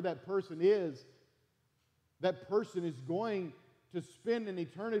 whoever that person is going to spend an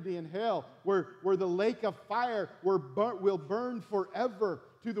eternity in hell where the lake of fire will burn forever.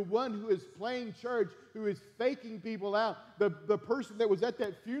 To the one who is playing church, who is faking people out, the person that was at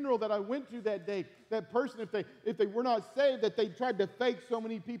that funeral that I went to that day, that person, if they were not saved, that they tried to fake so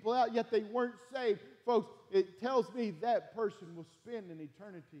many people out, yet they weren't saved. Folks, it tells me that person will spend an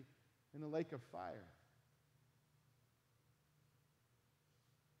eternity in the lake of fire.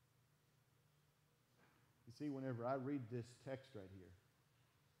 See, whenever I read this text right here,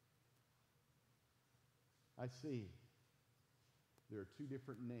 I see there are two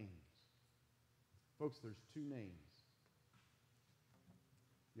different names. Folks, there's two names.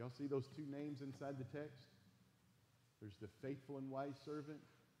 Y'all see those two names inside the text? There's the faithful and wise servant,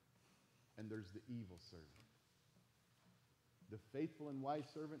 and there's the evil servant. The faithful and wise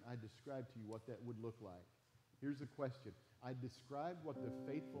servant, I described to you what that would look like. Here's the question. I described what the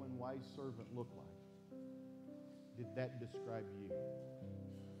faithful and wise servant looked like. Did that describe you?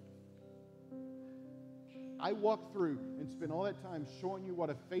 I walked through and spent all that time showing you what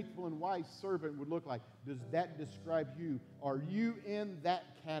a faithful and wise servant would look like. Does that describe you? Are you in that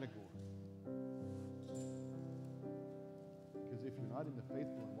category? Because if you're not in the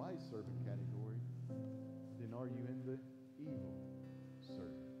faithful and wise servant category, then are you in the evil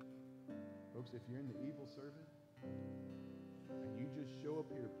servant? Folks, if you're in the evil servant, and you just show up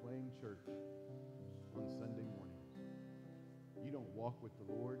here playing church on Sunday mornings, you don't walk with the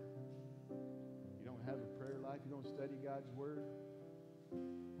Lord, you don't have a prayer life, you don't study God's Word,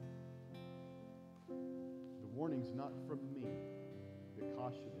 the warning's not from me. The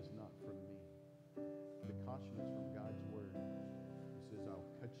caution is not from me. The caution is from God's Word. It says, I'll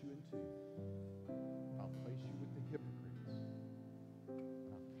cut you in two. I'll place you with the hypocrites. And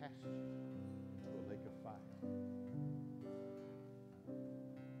I'll cast you into a lake of fire.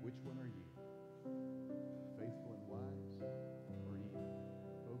 Which one are you? Faithful and wise or evil?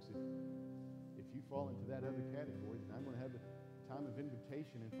 Folks, if you fall into that other category, then I'm going to have a time of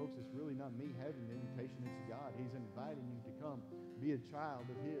invitation. And folks, it's really not me having the invitation, it's God. He's inviting you to come be a child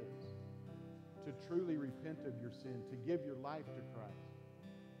of His, to truly repent of your sin, to give your life to Christ,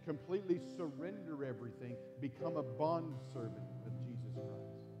 completely surrender everything, become a bondservant of Jesus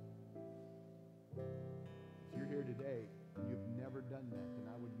Christ. If you're here today and you've never done that, then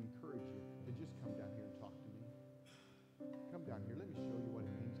I would encourage you to just come down here and talk to me. Come down here. Let me show you what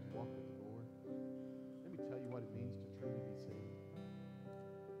it means to walk with the Lord. Let me tell you what it means to truly be saved.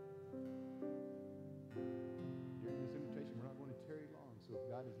 During this invitation, we're not going to tarry long, so if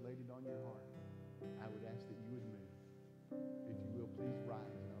God has laid it on your heart, I would ask that you would move. If you will, please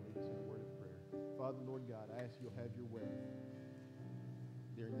rise, and I'll lead us in a word of prayer. Father, Lord God, I ask you'll have your way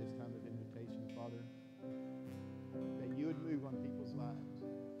during this time of invitation, Father, that you would move on people's lives.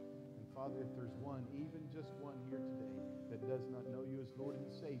 And Father, if there's one, even just one here today, that does not know you as Lord and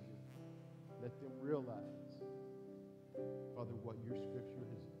Savior, let them realize, Father, what your Scripture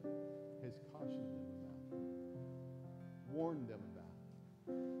has cautioned them about, warned them about.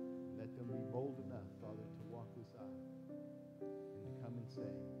 Let them be bold enough, Father, to walk this aisle and to come and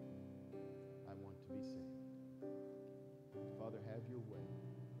say, I want to be saved. Father, have your way.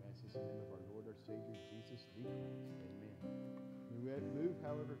 We ask this in the name of our Lord, our Savior, Jesus the Christ. Amen. May we move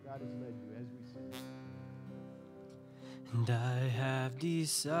however God has led you as we sing. And I have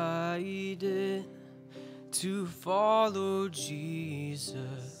decided to follow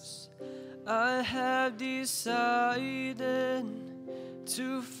Jesus. I have decided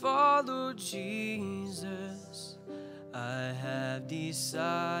to follow Jesus. I have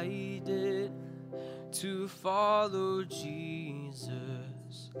decided to follow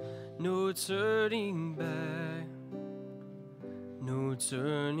Jesus. No turning back, no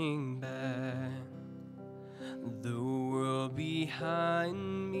turning back. The world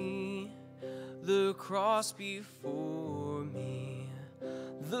behind me, the cross before me.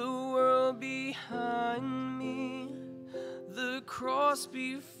 The world behind me, the cross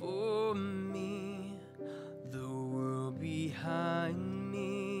before me. The world behind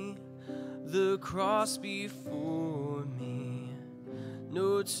me, the cross before me.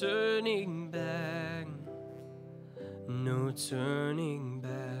 No turning back, no turning back.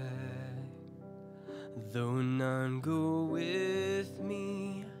 Though none go with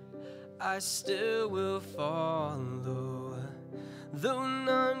me, I still will follow. Though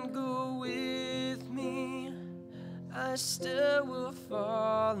none go with me, I still will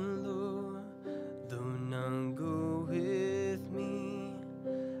follow. Though none go with me,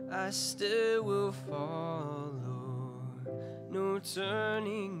 I still will follow. No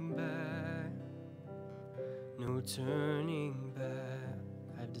turning back, no turning back.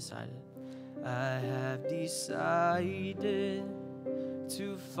 I've decided. I have decided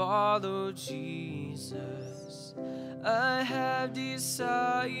to follow Jesus. I have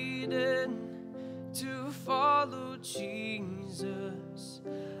decided to follow Jesus.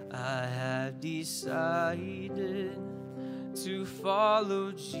 I have decided to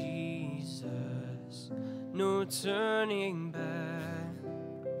follow Jesus. No turning back,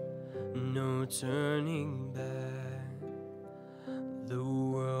 no turning back. The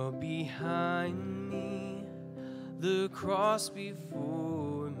world behind me, the cross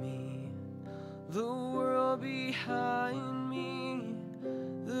before me, the world behind me,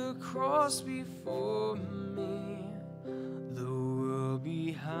 the cross before me, the world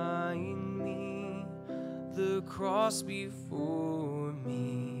behind me, the cross before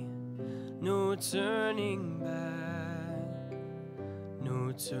me. No turning back,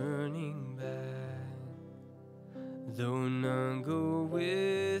 no turning back. Though none go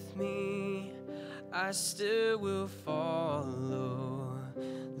with me, I still will follow.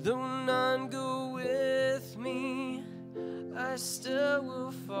 Though none go with me, I still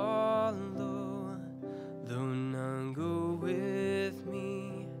will follow. Though none go with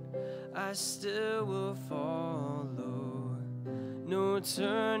me, I still will follow. No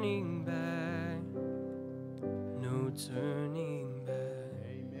turning back, no turning back.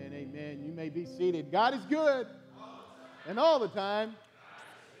 Amen, amen. You may be seated. God is good, and all the time.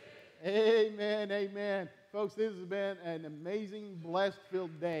 Amen, amen. Folks, this has been an amazing,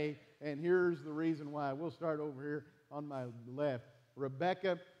 blessed-filled day, and here's the reason why. We'll start over here on my left.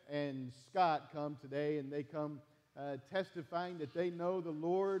 Rebecca and Scott come today, and they come testifying that they know the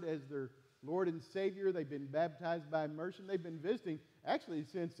Lord as their Lord and Savior. They've been baptized by immersion. They've been visiting, actually,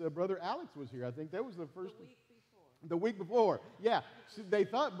 since Brother Alex was here. I think that was the first... The week before, yeah. So they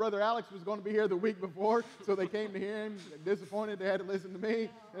thought Brother Alex was going to be here the week before, so they came to hear him. Disappointed they had to listen to me,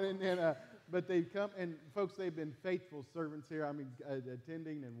 but they've come, and folks, they've been faithful servants here. I mean,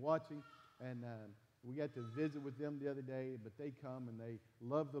 attending and watching, and we got to visit with them the other day. But they come and they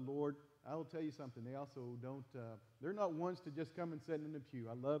love the Lord. I will tell you something. They also don't. They're not ones to just come and sit in the pew.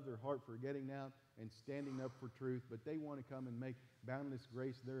 I love their heart for getting out and standing up for truth. But they want to come and make Boundless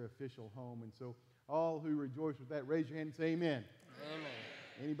Grace their official home, and so. All who rejoice with that, raise your hand and say amen. Amen.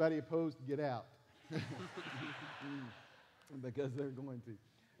 Anybody opposed, get out. Because they're going to.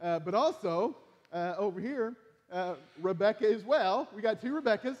 But also, over here, Rebecca as well. We got 2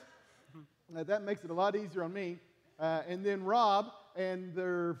 Rebeccas. That makes it a lot easier on me. And then Rob and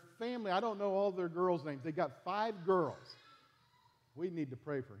their family. I don't know all their girls' names. They got 5 girls. We need to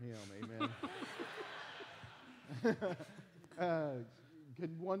pray for him. Amen.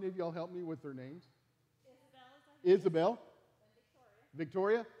 Can one of y'all help me with their names? Isabel.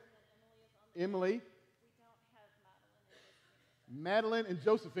 Victoria. Emily. We don't have Madeline and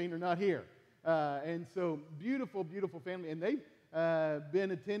Josephine are not here. And so beautiful, beautiful family. And they've been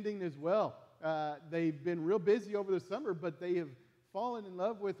attending as well. They've been real busy over the summer, but they have fallen in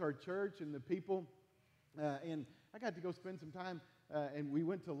love with our church and the people. And I got to go spend some time, and we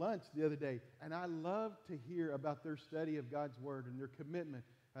went to lunch the other day. And I love to hear about their study of God's Word and their commitment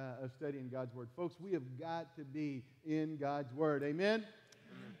of studying God's Word. Folks, we have got to be in God's Word. Amen? Amen.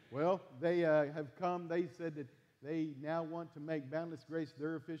 Well, they have come. They said that they now want to make Boundless Grace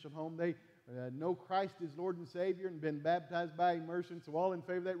their official home. They know Christ is Lord and Savior and been baptized by immersion. So all in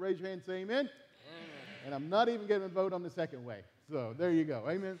favor of that, raise your hand and say amen. Amen. And I'm not even going to vote on the second way. So there you go.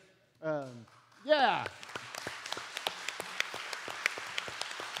 Amen. Yeah.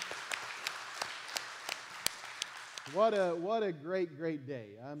 What a great, great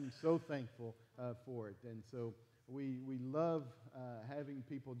day. I'm so thankful for it. And so we love having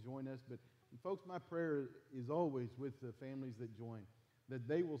people join us. But folks, my prayer is always with the families that join, that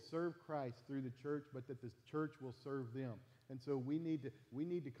they will serve Christ through the church, but that the church will serve them. And so we need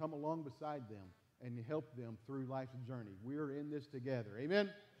to come along beside them and help them through life's journey. We are in this together. Amen?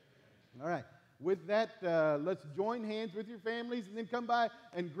 All right. With that, let's join hands with your families and then come by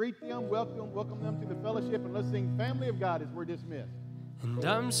and greet them, welcome them to the fellowship, and let's sing Family of God as we're dismissed. And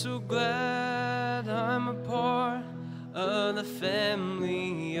I'm so glad I'm a part of the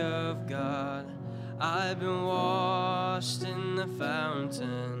family of God. I've been washed in the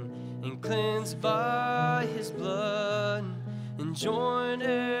fountain and cleansed by His blood, and joint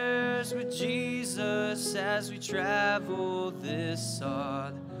heirs with Jesus as we travel this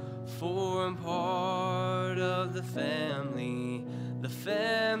sod. For I'm part of the family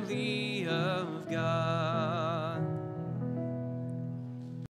of God.